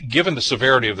given the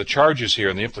severity of the charges here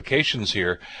and the implications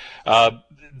here,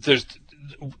 there's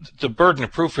the burden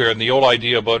of proof here and the old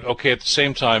idea about, okay, at the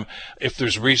same time, if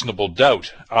there's reasonable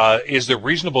doubt, is there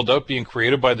reasonable doubt being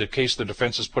created by the case the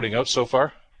defense is putting out so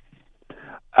far?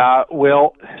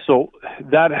 Well, so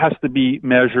that has to be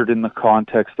measured in the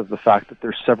context of the fact that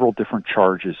there's several different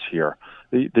charges here.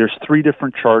 There's 3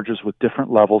 different charges with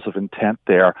different levels of intent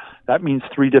there. That means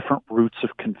 3 different routes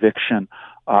of conviction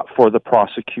for the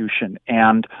prosecution.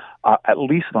 And at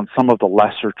least on some of the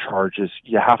lesser charges,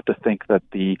 you have to think that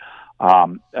the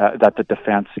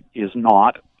defense is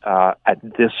not at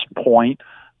this point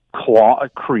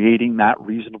creating that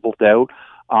reasonable doubt.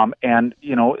 And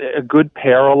a good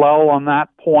parallel on that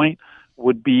point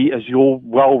would be, as you'll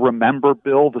well remember,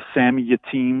 Bill, the Sammy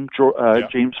Yatim,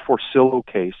 James Furgiuele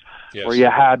case, yes, where you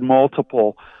had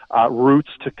multiple routes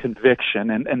to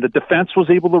conviction, and the defense was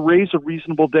able to raise a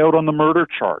reasonable doubt on the murder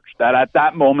charge. That at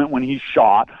that moment when he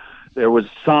shot, there was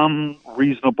some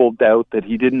reasonable doubt that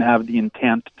he didn't have the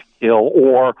intent to kill,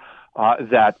 or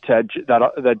that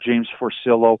James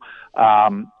Furgiuele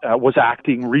was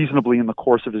acting reasonably in the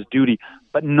course of his duty,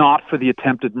 but not for the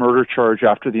attempted murder charge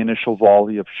after the initial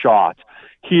volley of shots.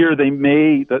 Here,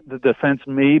 the defense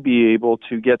may be able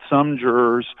to get some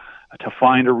jurors to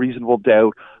find a reasonable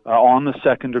doubt on the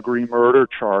second-degree murder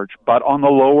charge, but on the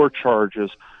lower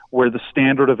charges, where the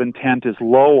standard of intent is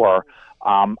lower,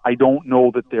 I don't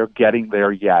know that they're getting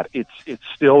there yet. It's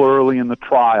still early in the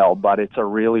trial, but it's a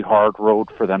really hard road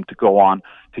for them to go on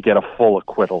to get a full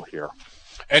acquittal here.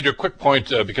 Andrew, quick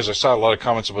point, because I saw a lot of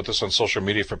comments about this on social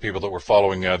media from people that were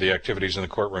following the activities in the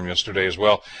courtroom yesterday as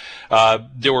well.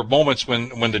 There were moments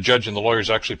when the judge and the lawyers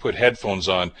actually put headphones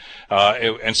on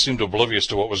and seemed oblivious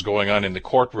to what was going on in the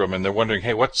courtroom, and they're wondering,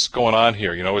 hey, what's going on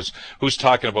here? Who's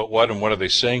talking about what and what are they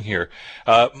saying here?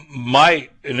 My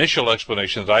initial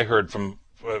explanation that I heard from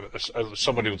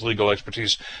somebody with legal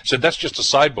expertise said that's just a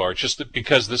sidebar. It's just that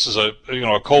because this is a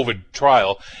COVID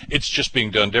trial, it's just being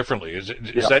done differently. Is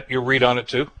that your read on it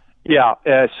too? Yeah.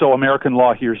 So American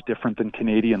law here is different than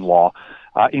Canadian law.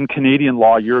 In Canadian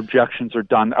law, your objections are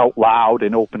done out loud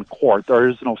in open court. There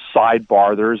is no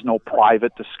sidebar. There is no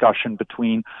private discussion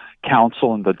between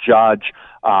counsel and the judge.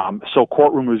 So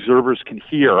courtroom observers can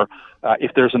hear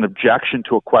if there's an objection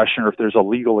to a question or if there's a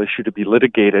legal issue to be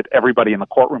litigated, everybody in the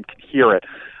courtroom can hear it.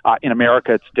 In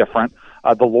America, it's different.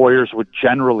 The lawyers would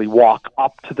generally walk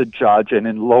up to the judge and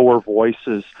in lower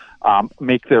voices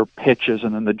make their pitches,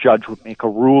 and then the judge would make a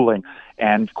ruling,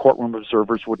 and courtroom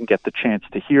observers wouldn't get the chance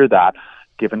to hear that.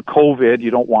 Given COVID, you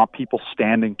don't want people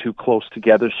standing too close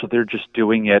together, so they're just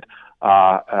doing it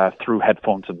through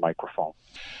headphones and microphone.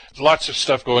 Lots of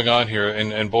stuff going on here,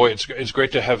 and boy, it's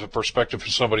great to have a perspective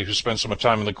from somebody who spends some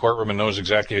time in the courtroom and knows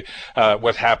exactly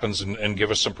what happens, and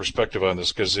give us some perspective on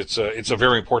this, because it's a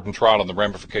very important trial, and the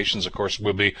ramifications, of course,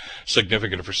 will be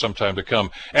significant for some time to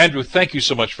come. Andrew, thank you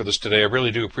so much for this today. I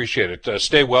really do appreciate it.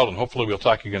 Stay well, and hopefully we'll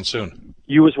talk again soon.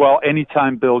 You as well.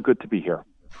 Anytime, Bill. Good to be here.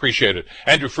 Appreciate it.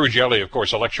 Andrew Furgiuele, of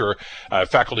course, a lecturer,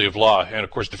 faculty of law, and,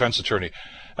 of course, defense attorney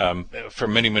for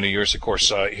many, many years, of course,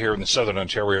 here in the Southern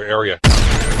Ontario area.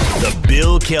 The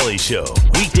Bill Kelly Show,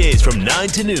 weekdays from 9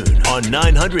 to noon on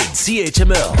 900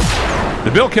 CHML.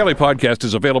 The Bill Kelly Podcast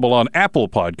is available on Apple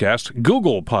Podcast,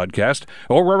 Google Podcast,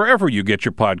 or wherever you get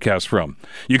your podcasts from.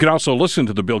 You can also listen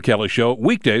to The Bill Kelly Show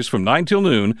weekdays from 9 till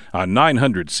noon on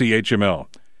 900 CHML.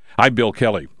 I'm Bill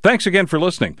Kelly. Thanks again for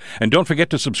listening. And don't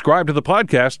forget to subscribe to the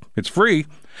podcast. It's free,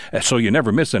 so you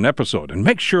never miss an episode. And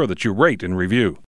make sure that you rate and review.